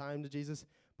his time to Jesus,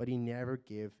 but he never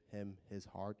gave him his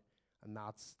heart. And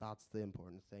that's the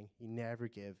important thing. He never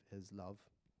gave his love.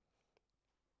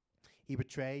 He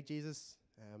betrayed Jesus.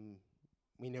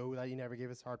 We know that he never gave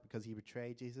his heart because he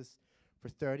betrayed Jesus for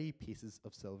 30 pieces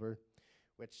of silver,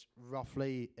 which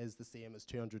roughly is the same as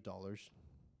 $200.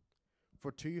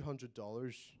 For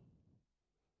 $200,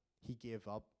 he gave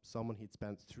up someone he'd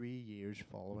spent 3 years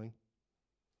following.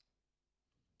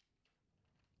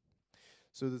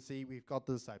 So to see, we've got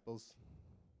the disciples.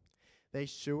 They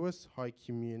show us how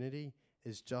community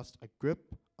is just a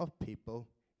group of people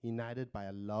united by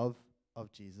a love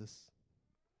of Jesus.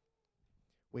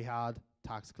 We had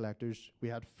tax collectors, we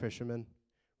had fishermen,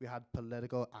 we had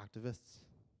political activists.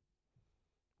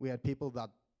 We had people that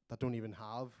don't even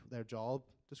have their job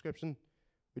description.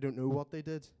 We don't know what they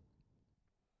did.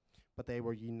 But they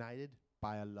were united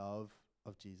by a love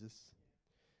of Jesus.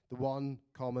 The one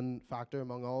common factor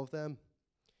among all of them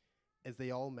is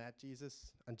they all met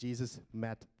Jesus, and Jesus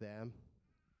met them.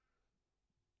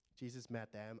 Jesus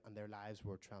met them, and their lives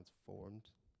were transformed.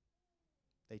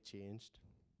 They changed.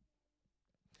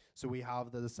 So we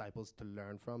have the disciples to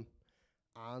learn from,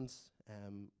 and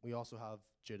we also have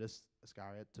Judas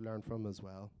Iscariot to learn from as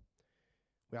well.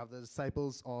 We have the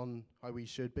disciples on how we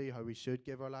should be, how we should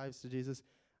give our lives to Jesus,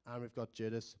 and we've got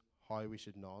Judas, how we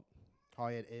should not, how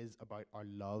it is about our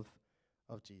love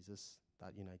of Jesus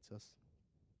that unites us.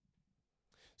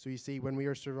 So you see, when we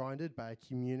are surrounded by a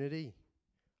community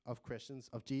of Christians,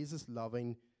 of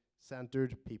Jesus-loving,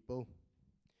 centered people,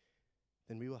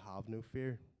 then we will have no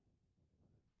fear.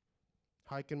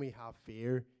 How can we have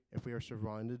fear if we are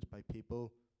surrounded by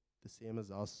people the same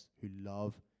as us who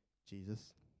love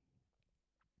Jesus?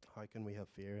 How can we have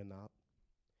fear in that?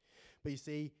 But you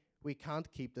see, we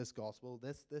can't keep this gospel,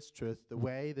 this truth, the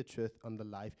way, the truth, and the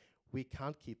life, we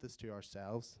can't keep this to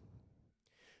ourselves.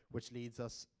 Which leads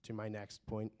us to my next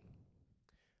point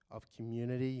of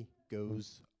community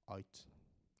goes out.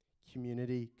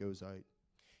 Community goes out.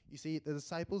 You see, the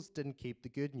disciples didn't keep the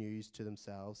good news to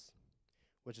themselves,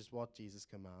 which is what Jesus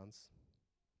commands.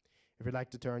 If you'd like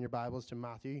to turn your Bibles to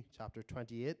Matthew chapter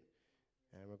 28,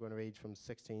 and we're going to read from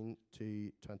 16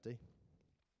 to 20.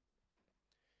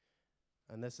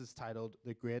 And this is titled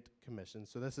The Great Commission.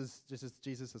 So this is just as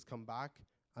Jesus has come back,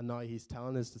 and now he's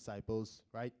telling his disciples,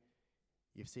 right,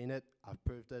 you've seen it, I've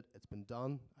proved it, it's been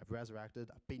done, I've resurrected,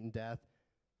 I've beaten death,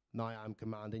 now I'm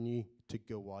commanding you to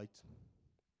go out.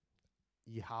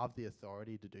 You have the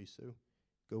authority to do so.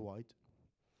 Go out.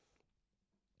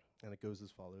 And it goes as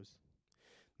follows.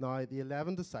 Now the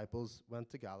 11 disciples went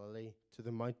to Galilee, to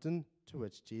the mountain to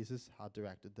which Jesus had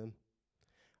directed them.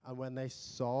 And when they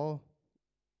saw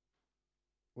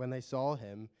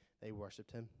him, they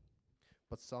worshipped him.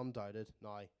 But some doubted.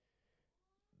 Now,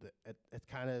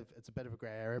 it's a bit of a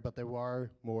grey area, but there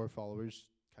were more followers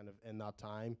kind of in that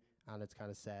time, And it's kind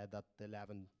of said that the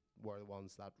 11 were the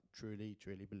ones that truly,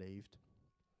 truly believed.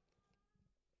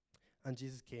 And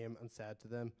Jesus came and said to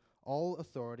them, "All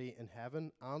authority in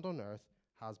heaven and on earth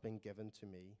has been given to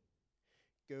me.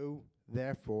 Go,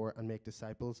 therefore, and make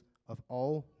disciples of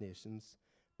all nations,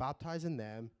 baptizing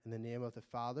them in the name of the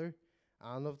Father,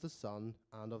 and of the Son,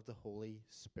 and of the Holy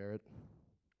Spirit,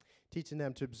 teaching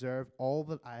them to observe all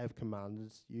that I have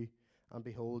commanded you. And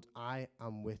behold, I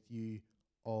am with you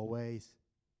always,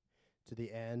 to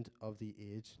the end of the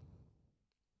age."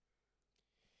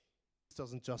 It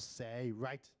doesn't just say,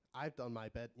 right, I've done my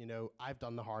bit, I've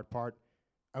done the hard part,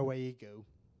 away you go.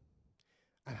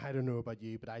 And I don't know about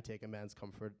you, but I take immense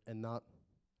comfort in that.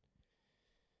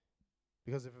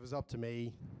 Because if it was up to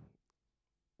me,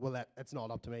 well, it's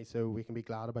not up to me, so we can be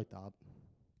glad about that.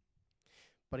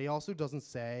 But he also doesn't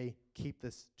say, keep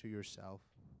this to yourself.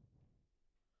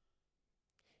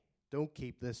 Don't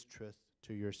keep this truth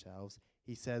to yourselves.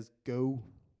 He says, go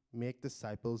make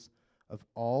disciples of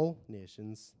all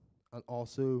nations. And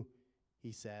also,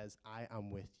 he says, I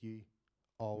am with you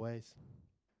always.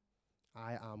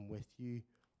 I am with you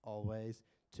always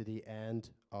to the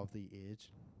end of the age.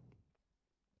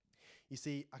 You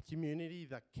see, a community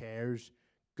that cares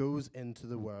goes into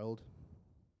the world,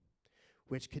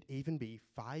 which could even be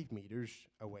 5 meters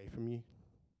away from you,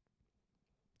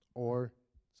 or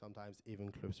sometimes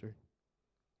even closer.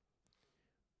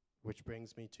 Which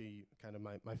brings me to kind of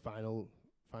my final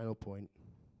point.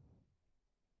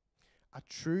 A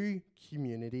true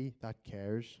community that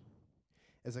cares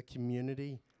is a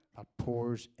community that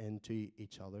pours into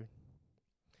each other.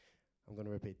 I'm going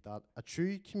to repeat that. A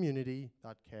true community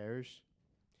that cares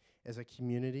is a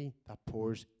community that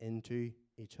pours into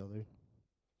each other.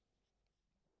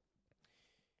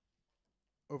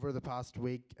 Over the past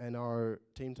week in our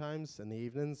team times in the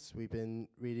evenings, we've been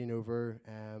reading over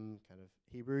kind of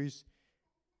Hebrews,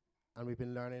 and we've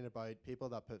been learning about people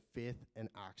that put faith in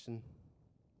action.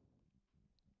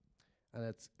 And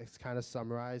it's kind of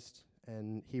summarized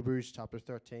in Hebrews chapter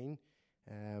 13,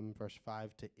 verse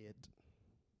 5 to 8.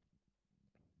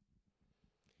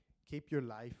 Keep your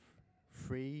life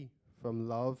free from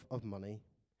love of money,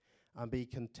 and be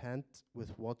content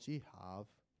with what ye have,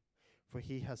 for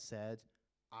he has said,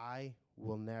 I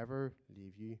will never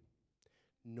leave you,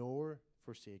 nor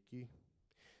forsake you.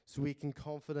 So we can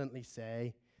confidently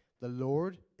say, the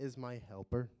Lord is my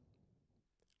helper.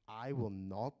 I will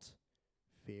not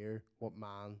fear what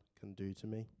man can do to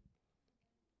me.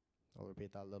 I'll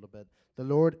repeat that a little bit. The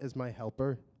Lord is my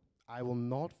helper. I will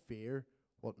not fear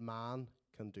what man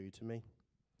can do to me.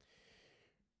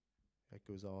 It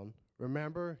goes on.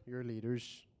 Remember your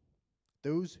leaders,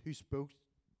 those who spoke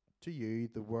to you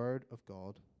the word of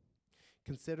God.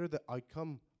 Consider the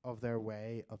outcome of their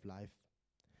way of life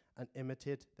and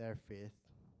imitate their faith.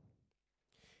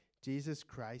 Jesus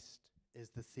Christ is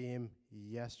the same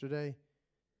yesterday,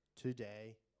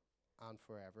 today, and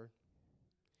forever.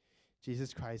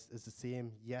 Jesus Christ is the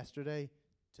same yesterday,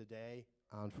 today,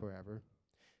 and forever.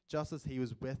 Just as he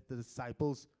was with the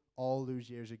disciples all those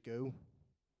years ago,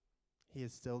 he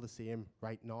is still the same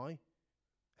right now.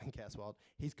 And guess what?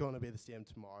 He's going to be the same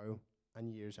tomorrow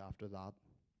and years after that.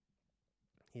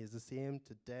 He is the same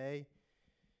today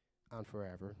and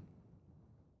forever.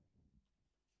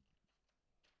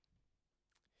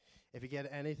 If you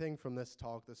get anything from this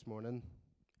talk this morning,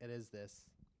 it is this.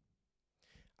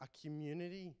 A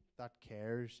community that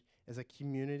cares is a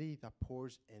community that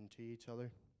pours into each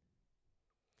other,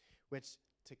 which,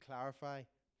 to clarify,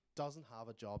 doesn't have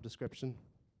a job description.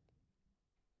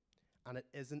 And it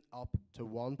isn't up to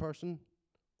one person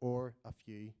or a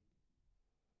few.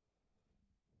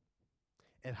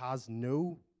 It has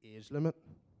no age limit.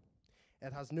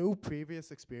 It has no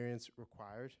previous experience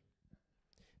required.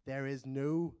 There is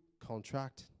no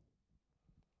contract.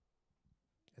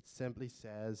 It simply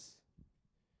says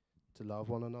to love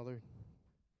one another,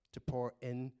 to pour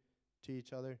in to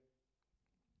each other.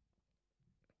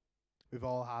 We've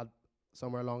all had,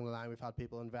 somewhere along the line, we've had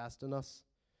people invest in us.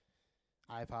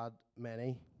 I've had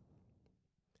many.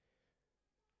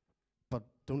 But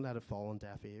don't let it fall on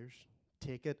deaf ears.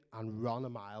 Take it and run a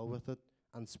mile with it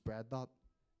and spread that.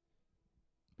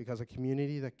 Because a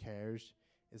community that cares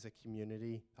is a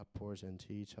community that pours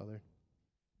into each other.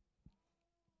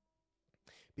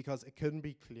 Because it couldn't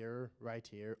be clearer right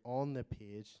here on the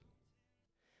page,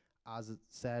 as it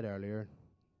said earlier,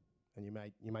 and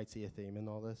you might see a theme in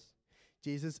all this.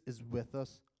 Jesus is with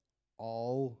us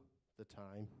all the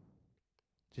time.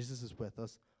 Jesus is with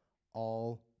us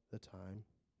all the time.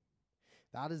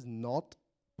 That is not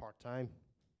part-time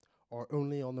or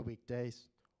only on the weekdays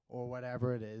or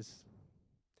whatever it is.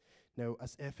 No,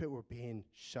 as if it were being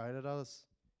shouted at us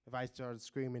if I started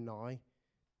screaming now,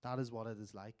 that is what it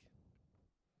is like.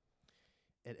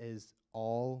 It is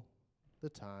all the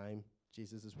time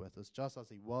Jesus is with us, just as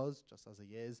he was, just as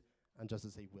he is, and just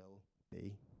as he will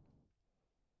be.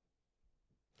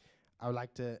 I would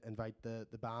like to invite the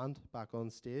band back on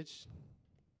stage.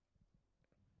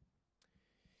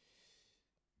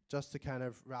 Just to kind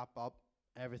of wrap up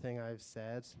everything I've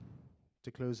said,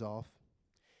 to close off,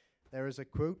 there is a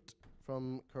quote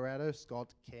from Coretta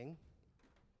Scott King,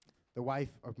 the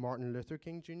wife of Martin Luther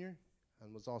King Jr.,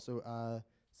 and was also a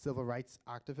civil rights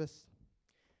activist.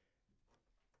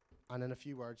 And in a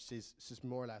few words, she's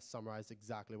more or less summarized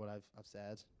exactly what I've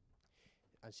said.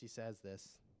 And she says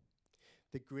this: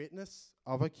 the greatness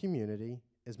of a community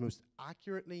is most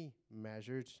accurately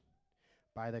measured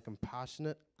by the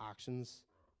compassionate actions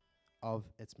of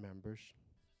its members.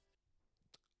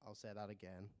 I'll say that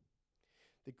again.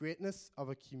 The greatness of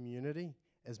a community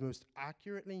is most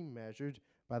accurately measured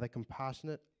by the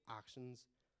compassionate actions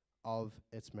of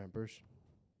its members.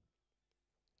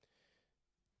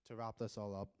 To wrap this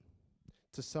all up,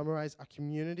 to summarize, a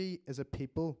community is a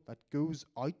people that goes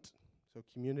out. So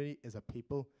community is a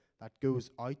people that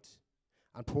goes out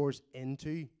and pours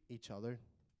into each other.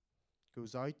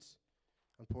 Goes out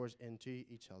and pours into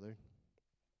each other.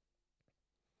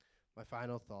 My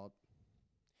final thought.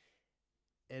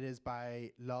 It is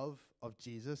by love of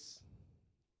Jesus,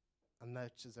 and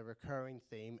that is a recurring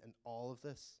theme in all of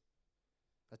this,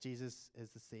 that Jesus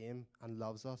is the same and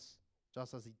loves us,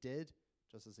 just as he did,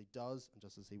 just as he does, and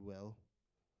just as he will.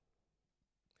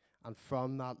 And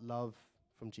from that love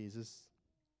from Jesus,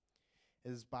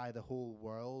 it is by the whole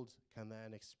world can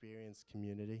then experience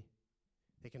community.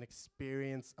 They can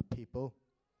experience a people.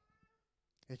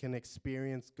 They can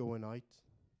experience going out.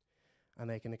 And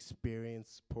they can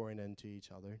experience pouring into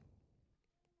each other.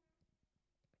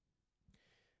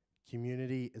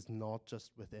 Community is not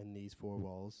just within these four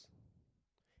walls.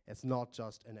 It's not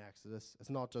just in Exodus. It's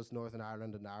not just Northern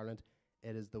Ireland and Ireland.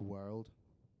 It is the world.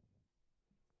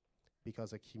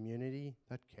 Because a community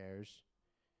that cares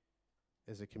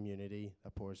is a community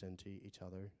that pours into each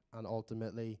other. And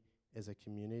ultimately, is a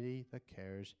community that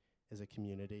cares is a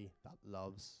community that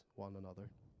loves one another.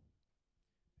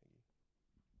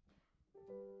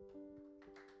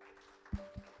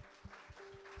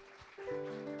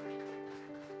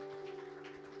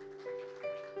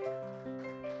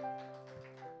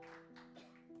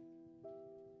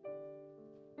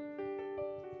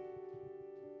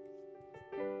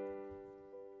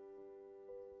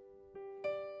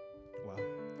 Wow.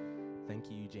 Thank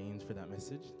you, James, for that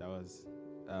message. That was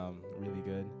really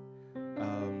good.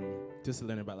 Just to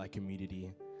learn about like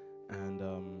community, and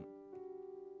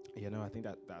I think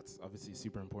that's obviously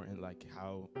super important. Like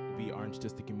how we aren't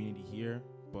just the community here,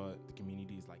 but the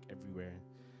community is like everywhere,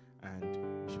 and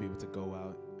we should be able to go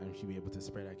out and we should be able to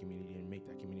spread that community and make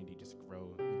that community just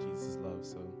grow in Jesus' love.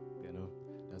 So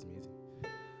that's amazing.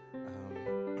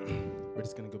 We're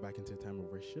just gonna go back into a time of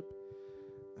worship.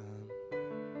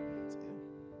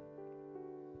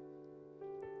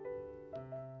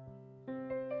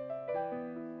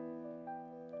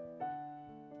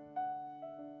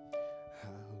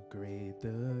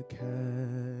 The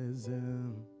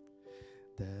chasm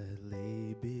that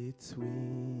lay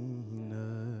between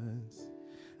us,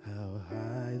 how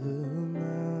high the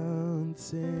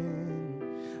mountain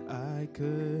I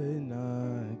could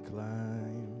not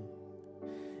climb.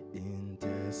 In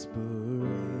desperation,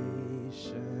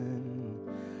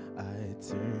 I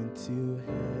turned to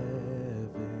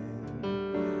heaven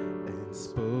and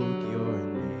spoke your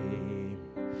name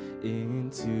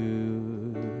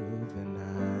into the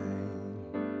night.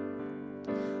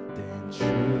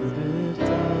 Through the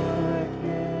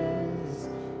darkness,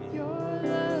 your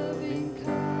loving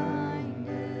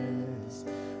kindness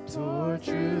tore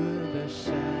through the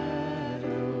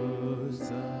shadows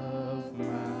of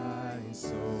my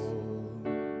soul.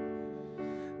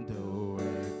 The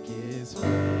work is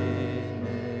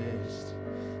finished,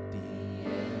 the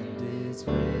end is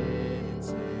written.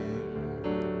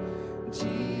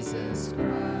 Jesus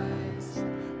Christ,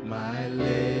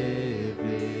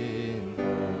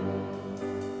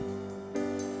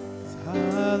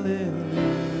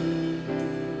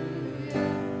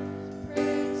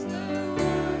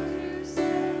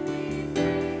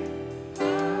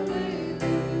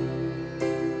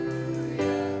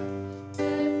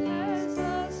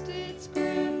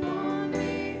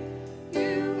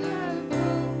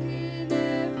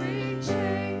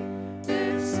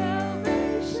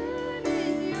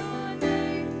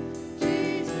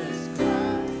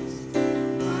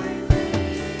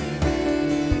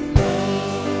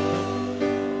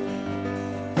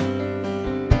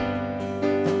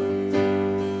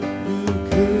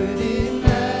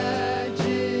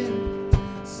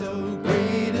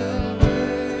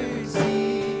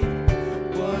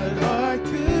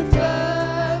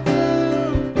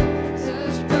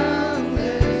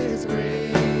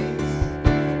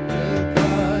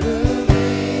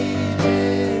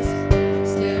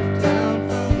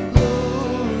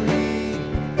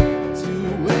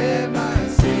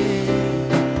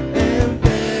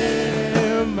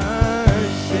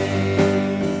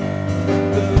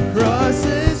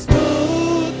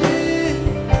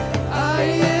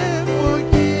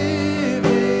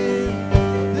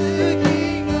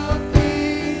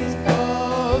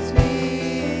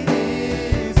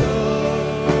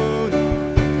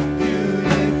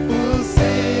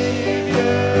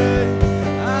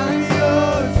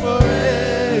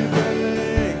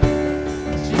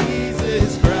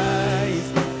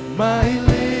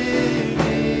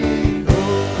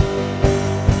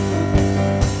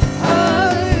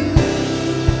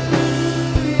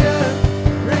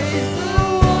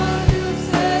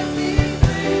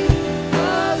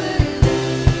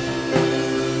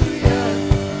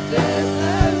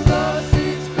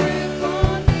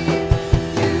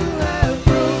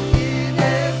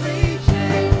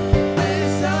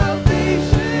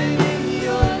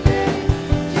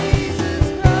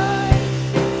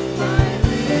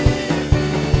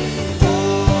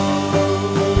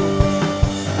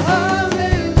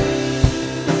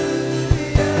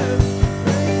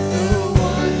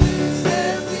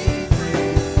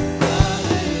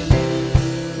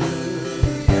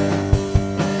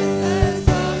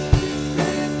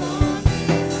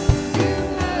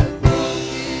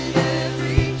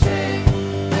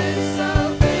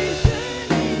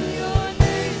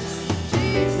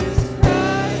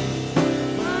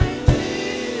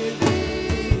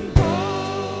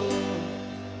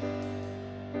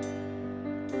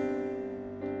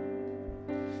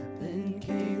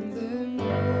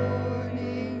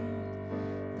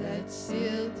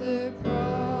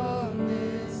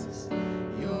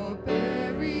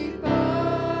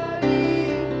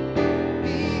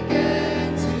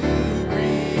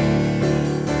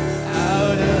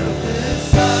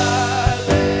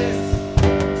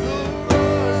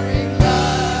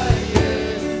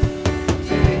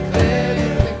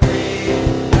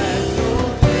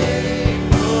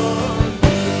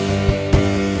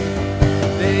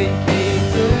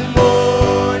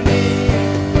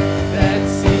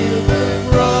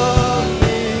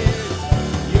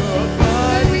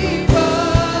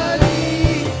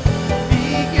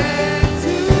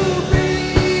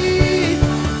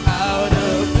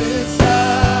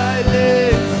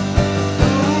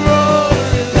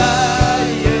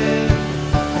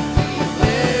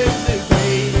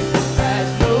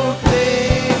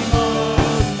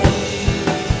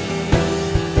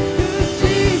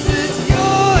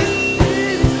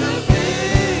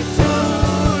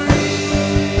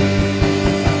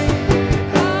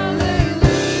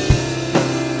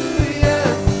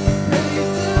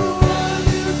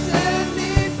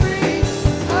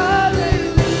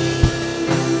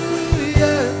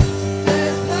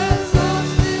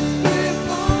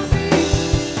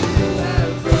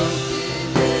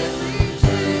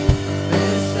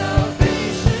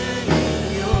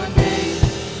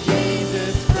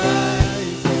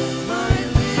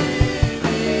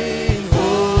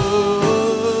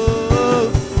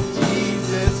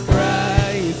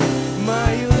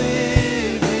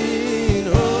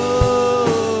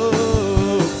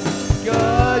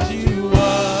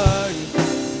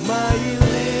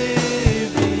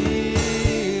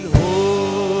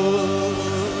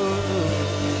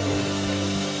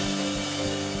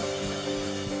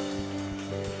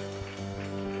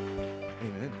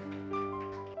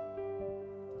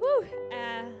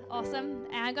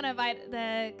 invite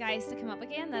the guys to come up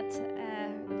again that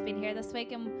have been here this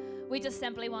week, and we just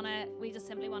simply want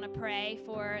to pray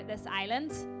for this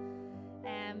island,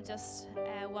 just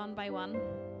one by one.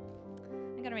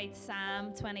 I'm going to read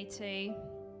Psalm 22.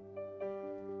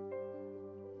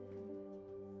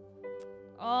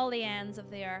 All the ends of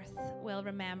the earth will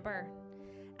remember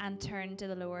and turn to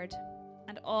the Lord,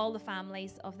 and all the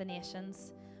families of the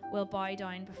nations will bow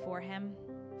down before him.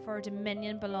 For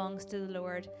dominion belongs to the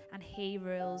Lord, and he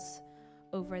rules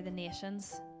over the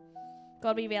nations.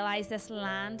 God, we realize this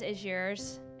land is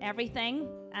yours. Everything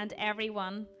and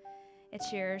everyone,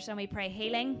 it's yours. And we pray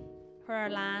healing for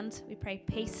our land. We pray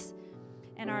peace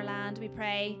in our land. We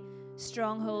pray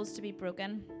strongholds to be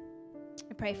broken.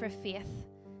 We pray for faith,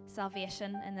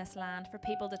 salvation in this land, for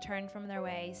people to turn from their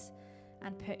ways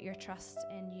and put your trust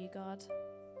in you, God.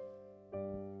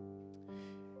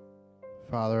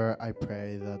 Father, I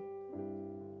pray that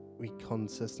we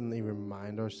consistently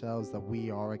remind ourselves that we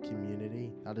are a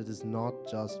community, that it is not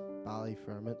just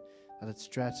Ballyfermot, that it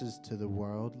stretches to the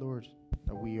world, Lord,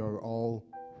 that we are all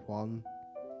one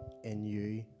in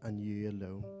you and you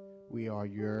alone. We are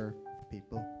your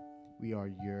people. We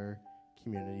are your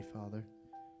community, Father,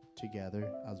 together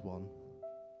as one.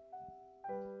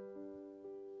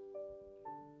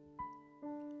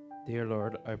 Dear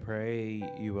Lord, I pray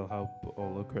you will help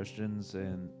all the Christians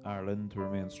in Ireland to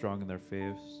remain strong in their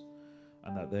faiths,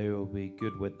 and that they will be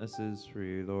good witnesses for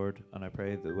you, Lord. And I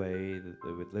pray the way that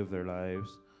they would live their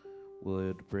lives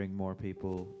would bring more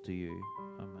people to you.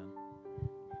 Amen.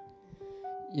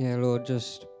 Yeah, Lord,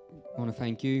 just want to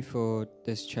thank you for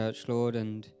this church, Lord,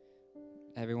 and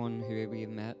everyone who we have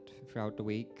met throughout the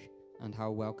week, and how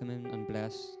welcoming and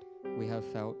blessed we have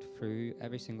felt through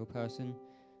every single person,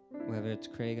 whether it's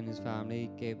Craig and his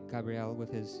family, Gabrielle with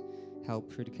his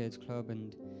help through the kids club,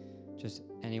 and just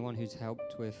anyone who's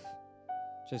helped with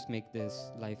just make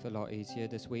this life a lot easier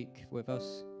this week with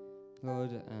us,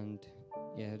 Lord. And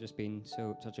yeah, just been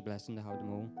such a blessing to have them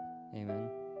all. Amen.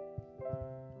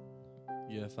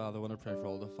 Yeah, Father, I want to pray for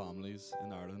all the families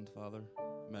in Ireland, Father.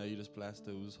 May you just bless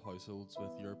those households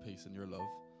with your peace and your love.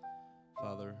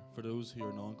 Father, for those who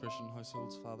are non-Christian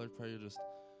households, Father, I pray you just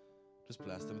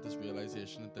bless them with this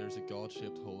realization that there's a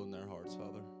God-shaped hole in their hearts,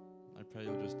 Father. I pray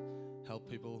you'll just help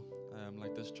people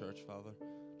like this church, Father,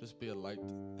 just be a light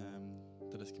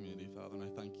to this community, Father. And I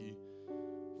thank you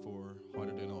for how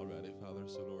they're doing already, Father.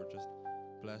 So, Lord, just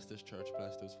bless this church,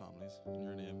 bless those families. In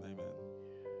your name, amen.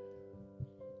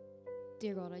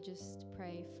 Dear God, I just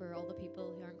pray for all the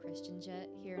people who aren't Christians yet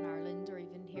here in Ireland or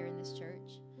even here in this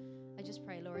church. I just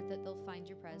pray, Lord, that they'll find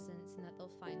your presence and that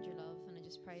they'll find your love. And I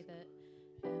just pray that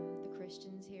the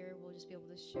Christians here will just be able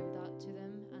to show that to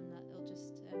them, and that it'll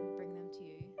just bring them to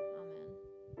you. Amen.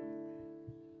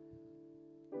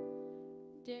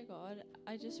 Dear God,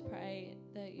 I just pray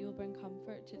that you'll bring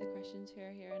comfort to the Christians who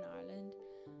are here in Ireland.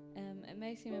 It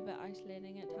may seem a bit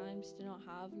isolating at times to not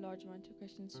have a large amount of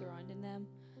Christians surrounding them,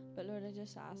 but Lord, I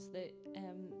just ask that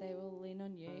they will lean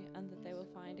on you and that they will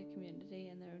find a community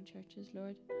in their own churches,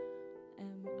 Lord.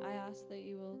 I ask that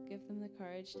you will give them the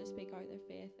courage to speak out their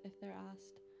faith if they're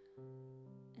asked,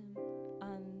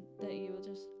 and that you will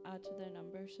just add to their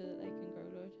number so that they can grow,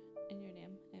 Lord. In your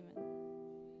name, amen.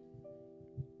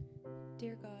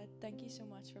 Dear God, thank you so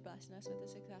much for blessing us with a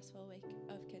successful week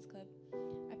of Kids Club.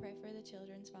 I pray for the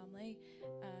children's family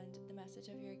and the message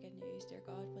of your good news, dear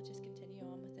God, will just continue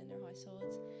on within their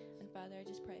households. And Father, I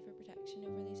just pray for protection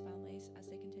over these families as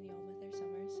they continue on with their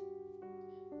summers.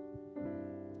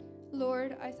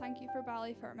 Lord, I thank you for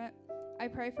Ballyfermot. I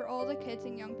pray for all the kids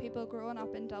and young people growing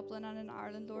up in Dublin and in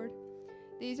Ireland, Lord.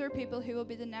 These are people who will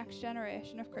be the next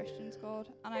generation of Christians, God,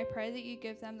 and I pray that you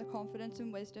give them the confidence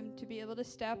and wisdom to be able to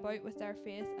step out with their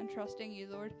faith and trusting you,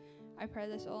 Lord. I pray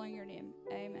this all in your name.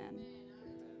 Amen.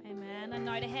 Amen. And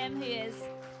now to him who is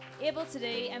able to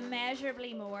do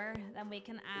immeasurably more than we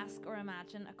can ask or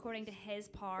imagine, according to his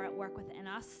power at work within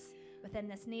us, within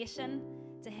this nation,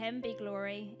 to him be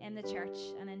glory in the church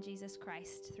and in Jesus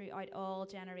Christ throughout all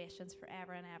generations,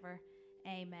 forever and ever.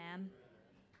 Amen.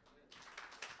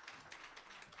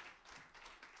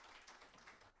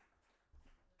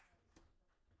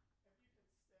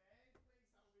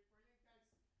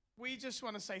 We just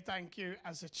want to say thank you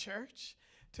as a church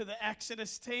to the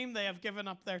Exodus team. They have given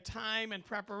up their time in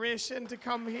preparation to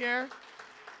come here.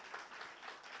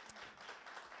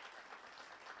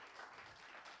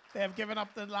 They have given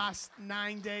up the last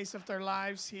 9 days of their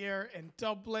lives here in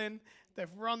Dublin. They've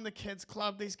run the kids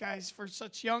club. These guys, for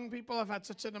such young people, have had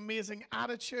such an amazing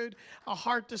attitude, a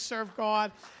heart to serve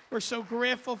God. We're so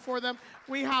grateful for them.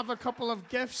 We have a couple of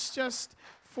gifts just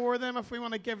for them if we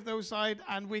want to give those out,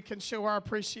 and we can show our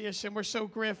appreciation. We're so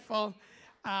grateful.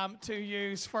 to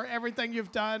you for everything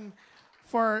you've done,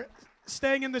 for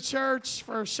staying in the church,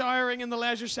 for showering in the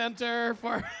leisure centre,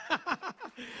 for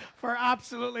for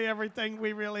absolutely everything.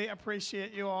 We really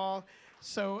appreciate you all.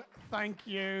 So thank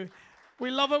you.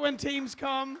 We love it when teams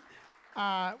come.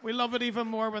 We love it even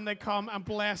more when they come and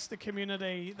bless the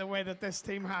community the way that this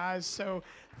team has. So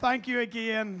thank you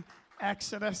again,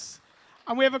 Exodus.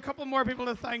 And we have a couple more people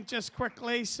to thank just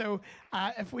quickly. So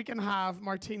if we can have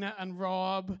Martina and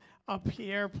Rob up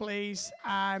here, please.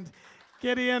 And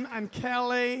Gideon and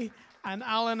Kelly and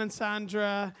Alan and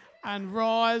Sandra and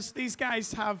Roz. These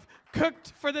guys have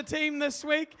cooked for the team this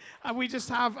week. And we just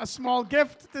have a small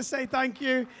gift to say thank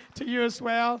you to you as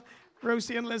well.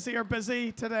 Rosie and Lizzie are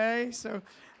busy today. So,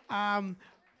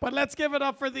 but let's give it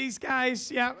up for these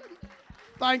guys. Yeah,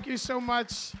 thank you so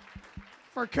much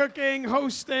for cooking,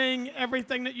 hosting,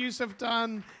 everything that you have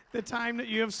done, the time that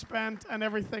you have spent, and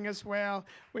everything as well.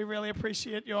 We really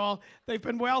appreciate you all. They've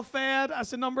been well fed,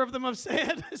 as a number of them have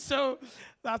said. So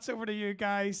that's over to you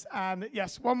guys. And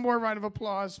yes, one more round of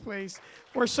applause, please.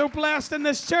 We're so blessed in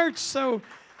this church. So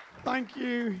thank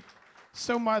you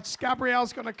so much.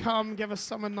 Gabrielle's going to come give us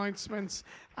some announcements.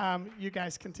 You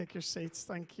guys can take your seats.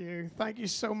 Thank you. Thank you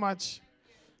so much.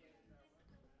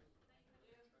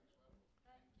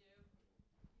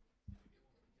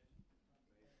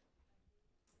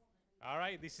 All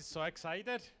right, this is so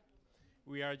excited.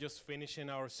 We are just finishing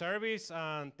our service,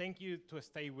 and thank you to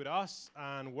stay with us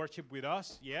and worship with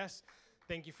us. Yes,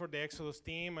 thank you for the Exodus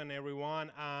team and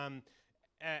everyone.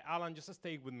 Alan, just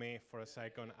stay with me for a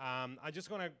second. I'm just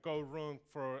going to go room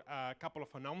for a couple of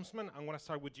announcements. I'm going to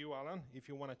start with you, Alan, if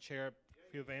you want to share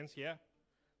a few things,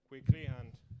 quickly.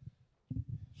 And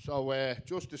so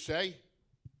just to say,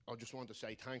 I just want to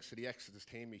say thanks to the Exodus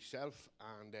team myself,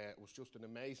 and it was just an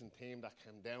amazing team that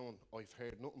came down. I've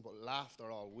heard nothing but laughter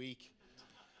all week,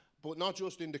 but not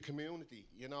just in the community,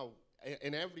 you know,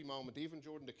 in every moment, even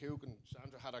during the cooking.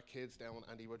 Sandra had her kids down,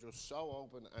 and they were just so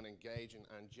open and engaging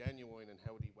and genuine in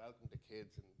how they welcomed the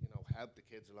kids and, you know, helped the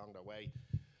kids along their way.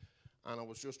 And I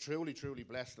was just truly, truly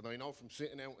blessed. And I know from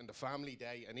sitting out in the family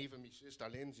day, and even my sister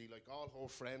Lindsay, like all her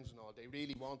friends and all, they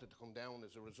really wanted to come down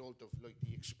as a result of like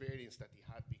the experience that they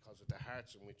had because of the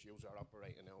hearts in which you are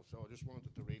operating now. So I just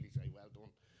wanted to really say well done.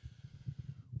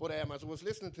 But as I was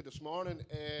listening to this morning,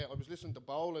 I was listening to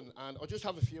bowling, and I just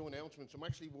have a few announcements. I'm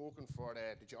actually working for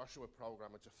the Joshua program.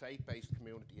 It's a faith-based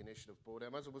community initiative. But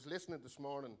as I was listening this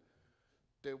morning,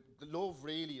 the love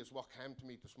really is what came to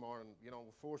me this morning. You know,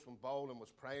 first when Bolan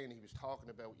was praying, he was talking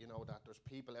about, you know, that there's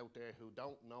people out there who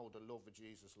don't know the love of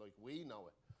Jesus like we know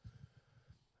it.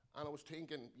 And I was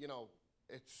thinking, you know,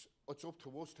 it's up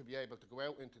to us to be able to go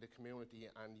out into the community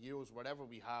and use whatever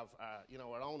we have, you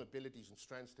know, our own abilities and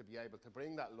strengths to be able to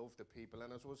bring that love to people.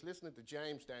 And as I was listening to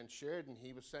James Dan Sheridan,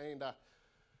 he was saying that,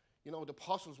 you know, the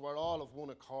apostles were all of one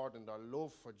accord in their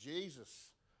love for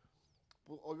Jesus.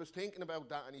 But I was thinking about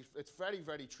that, and it's very,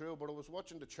 very true. But I was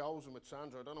watching The Chosen with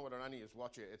Sandra. I don't know whether any of you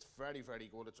watch it. It's very, very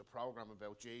good. It's a program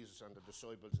about Jesus and the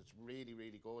disciples. It's really,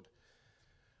 really good.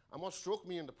 And what struck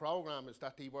me in the program is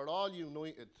that they were all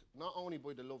united, not only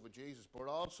by the love of Jesus, but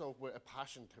also with a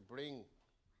passion to bring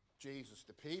Jesus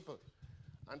to people.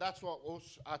 And that's what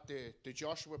us at the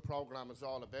Joshua program is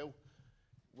all about.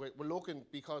 We're looking,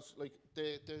 because like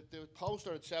the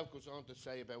poster itself goes on to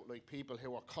say about like people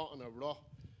who are caught in a rut,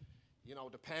 you know,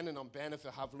 depending on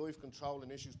benefit, have life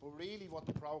controlling issues. But really what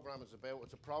the program is about,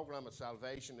 it's a program of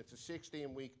salvation. It's a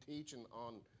 16-week teaching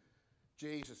on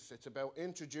Jesus. It's about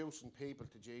introducing people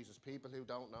to Jesus, people who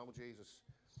don't know Jesus.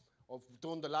 I've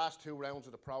done the last 2 rounds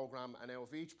of the program, and out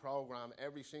of each program,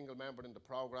 every single member in the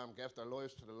program gave their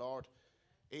lives to the Lord.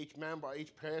 Each member,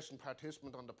 each person,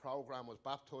 participant on the program was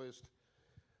baptized.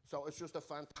 So it's just a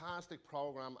fantastic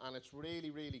program, and it's really,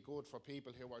 really good for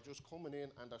people who are just coming in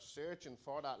and are searching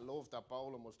for that love that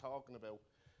Bolan was talking about.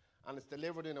 And it's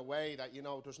delivered in a way that, you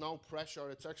know, there's no pressure.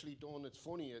 It's actually done, it's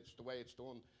funny, it's the way it's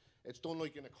done. It's done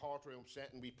like in a courtroom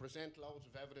setting. We present loads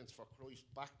of evidence for Christ,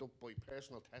 backed up by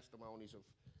personal testimonies of,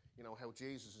 you know, how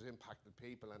Jesus has impacted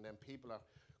people. And then people are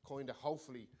kind of,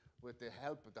 hopefully, with the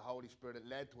help of the Holy Spirit, it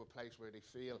led to a place where they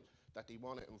feel that they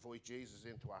want to invite Jesus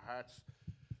into our hearts.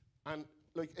 And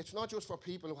like, it's not just for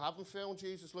people who haven't found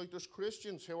Jesus. Like, there's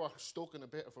Christians who are stuck in a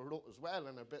bit of a rut as well,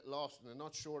 and are a bit lost, and they're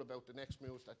not sure about the next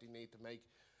moves that they need to make.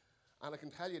 And I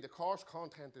can tell you, the course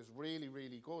content is really,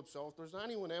 really good. So if there's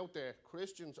anyone out there,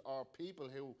 Christians or people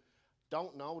who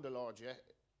don't know the Lord yet,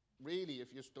 really,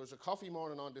 there's a coffee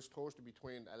morning on this Thursday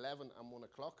between 11 and 1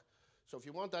 o'clock. So if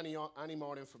you want any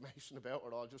more information about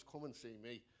it all, just come and see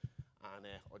me, and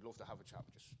I'd love to have a chat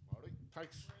with you. All right,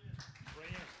 thanks.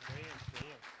 Brilliant.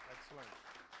 Excellent.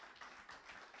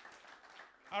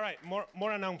 All right,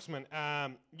 more announcement.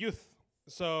 Youth.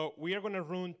 So we are going to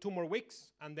run 2 more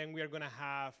weeks, and then we are going to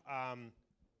have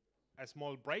a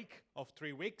small break of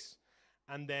 3 weeks,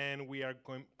 and then we are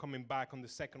coming back on the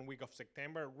 2nd week of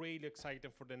September. Really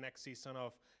excited for the next season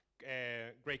of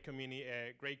Great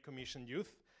Commission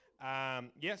Youth.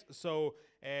 Yes, so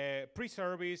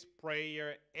pre-service,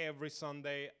 prayer every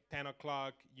Sunday, 10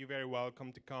 o'clock. You're very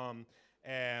welcome to come.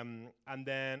 And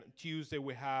then Tuesday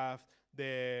we have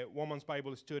the Women's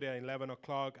Bible Study at 11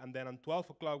 o'clock. And then on 12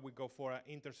 o'clock we go for an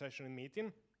intercessory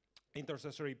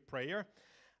prayer.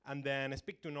 And then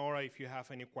speak to Nora if you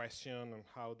have any question on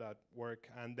how that work.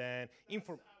 And then it's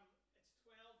 12 p.m.,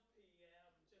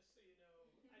 just so you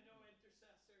know. I know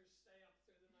intercessors stay up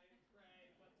through the night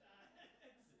and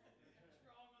pray, but it's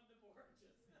wrong on the board.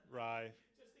 Right.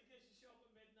 Just in case you show up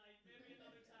at midnight, maybe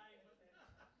another time. But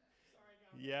sorry,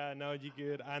 guys. Yeah, no, you're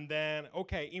good. And then,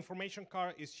 okay, information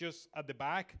card is just at the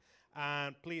back.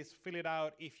 And please fill it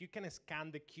out. If you can scan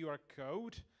the QR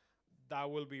code, that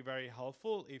will be very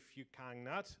helpful. If you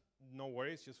cannot, no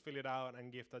worries, just fill it out and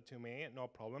give that to me, no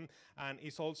problem. And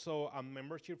it's also a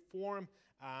membership form.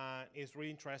 It's really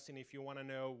interesting. If you want to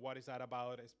know what is that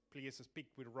about, please speak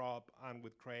with Rob and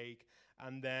with Craig.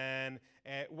 And then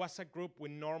WhatsApp group, we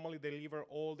normally deliver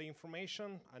all the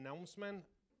information, announcement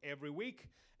every week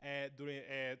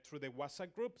through the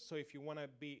WhatsApp group. So if you want to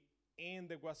be in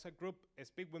the WhatsApp group,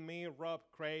 speak with me, Rob,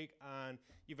 Craig, and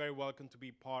you're very welcome to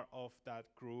be part of that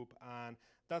group. And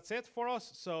that's it for us.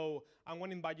 So I'm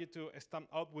going to invite you to stand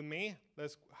up with me.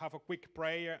 Let's have a quick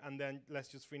prayer, and then let's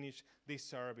just finish this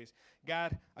service.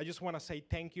 God, I just want to say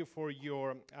thank you for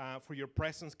your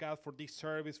presence, God, for this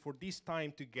service, for this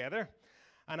time together.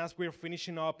 And as we're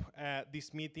finishing up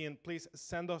this meeting, please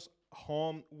send us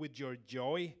home with your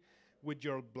joy, with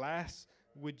your bless,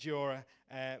 with your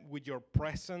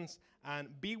presence, and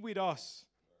be with us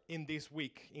in this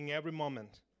week, in every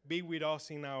moment. Be with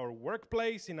us in our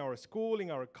workplace, in our school,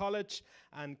 in our college,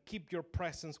 and keep your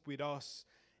presence with us,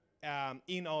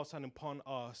 in us and upon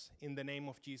us. In the name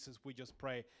of Jesus, we just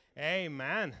pray.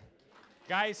 Amen.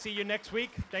 Guys, see you next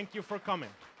week. Thank you for coming.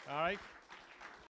 All right.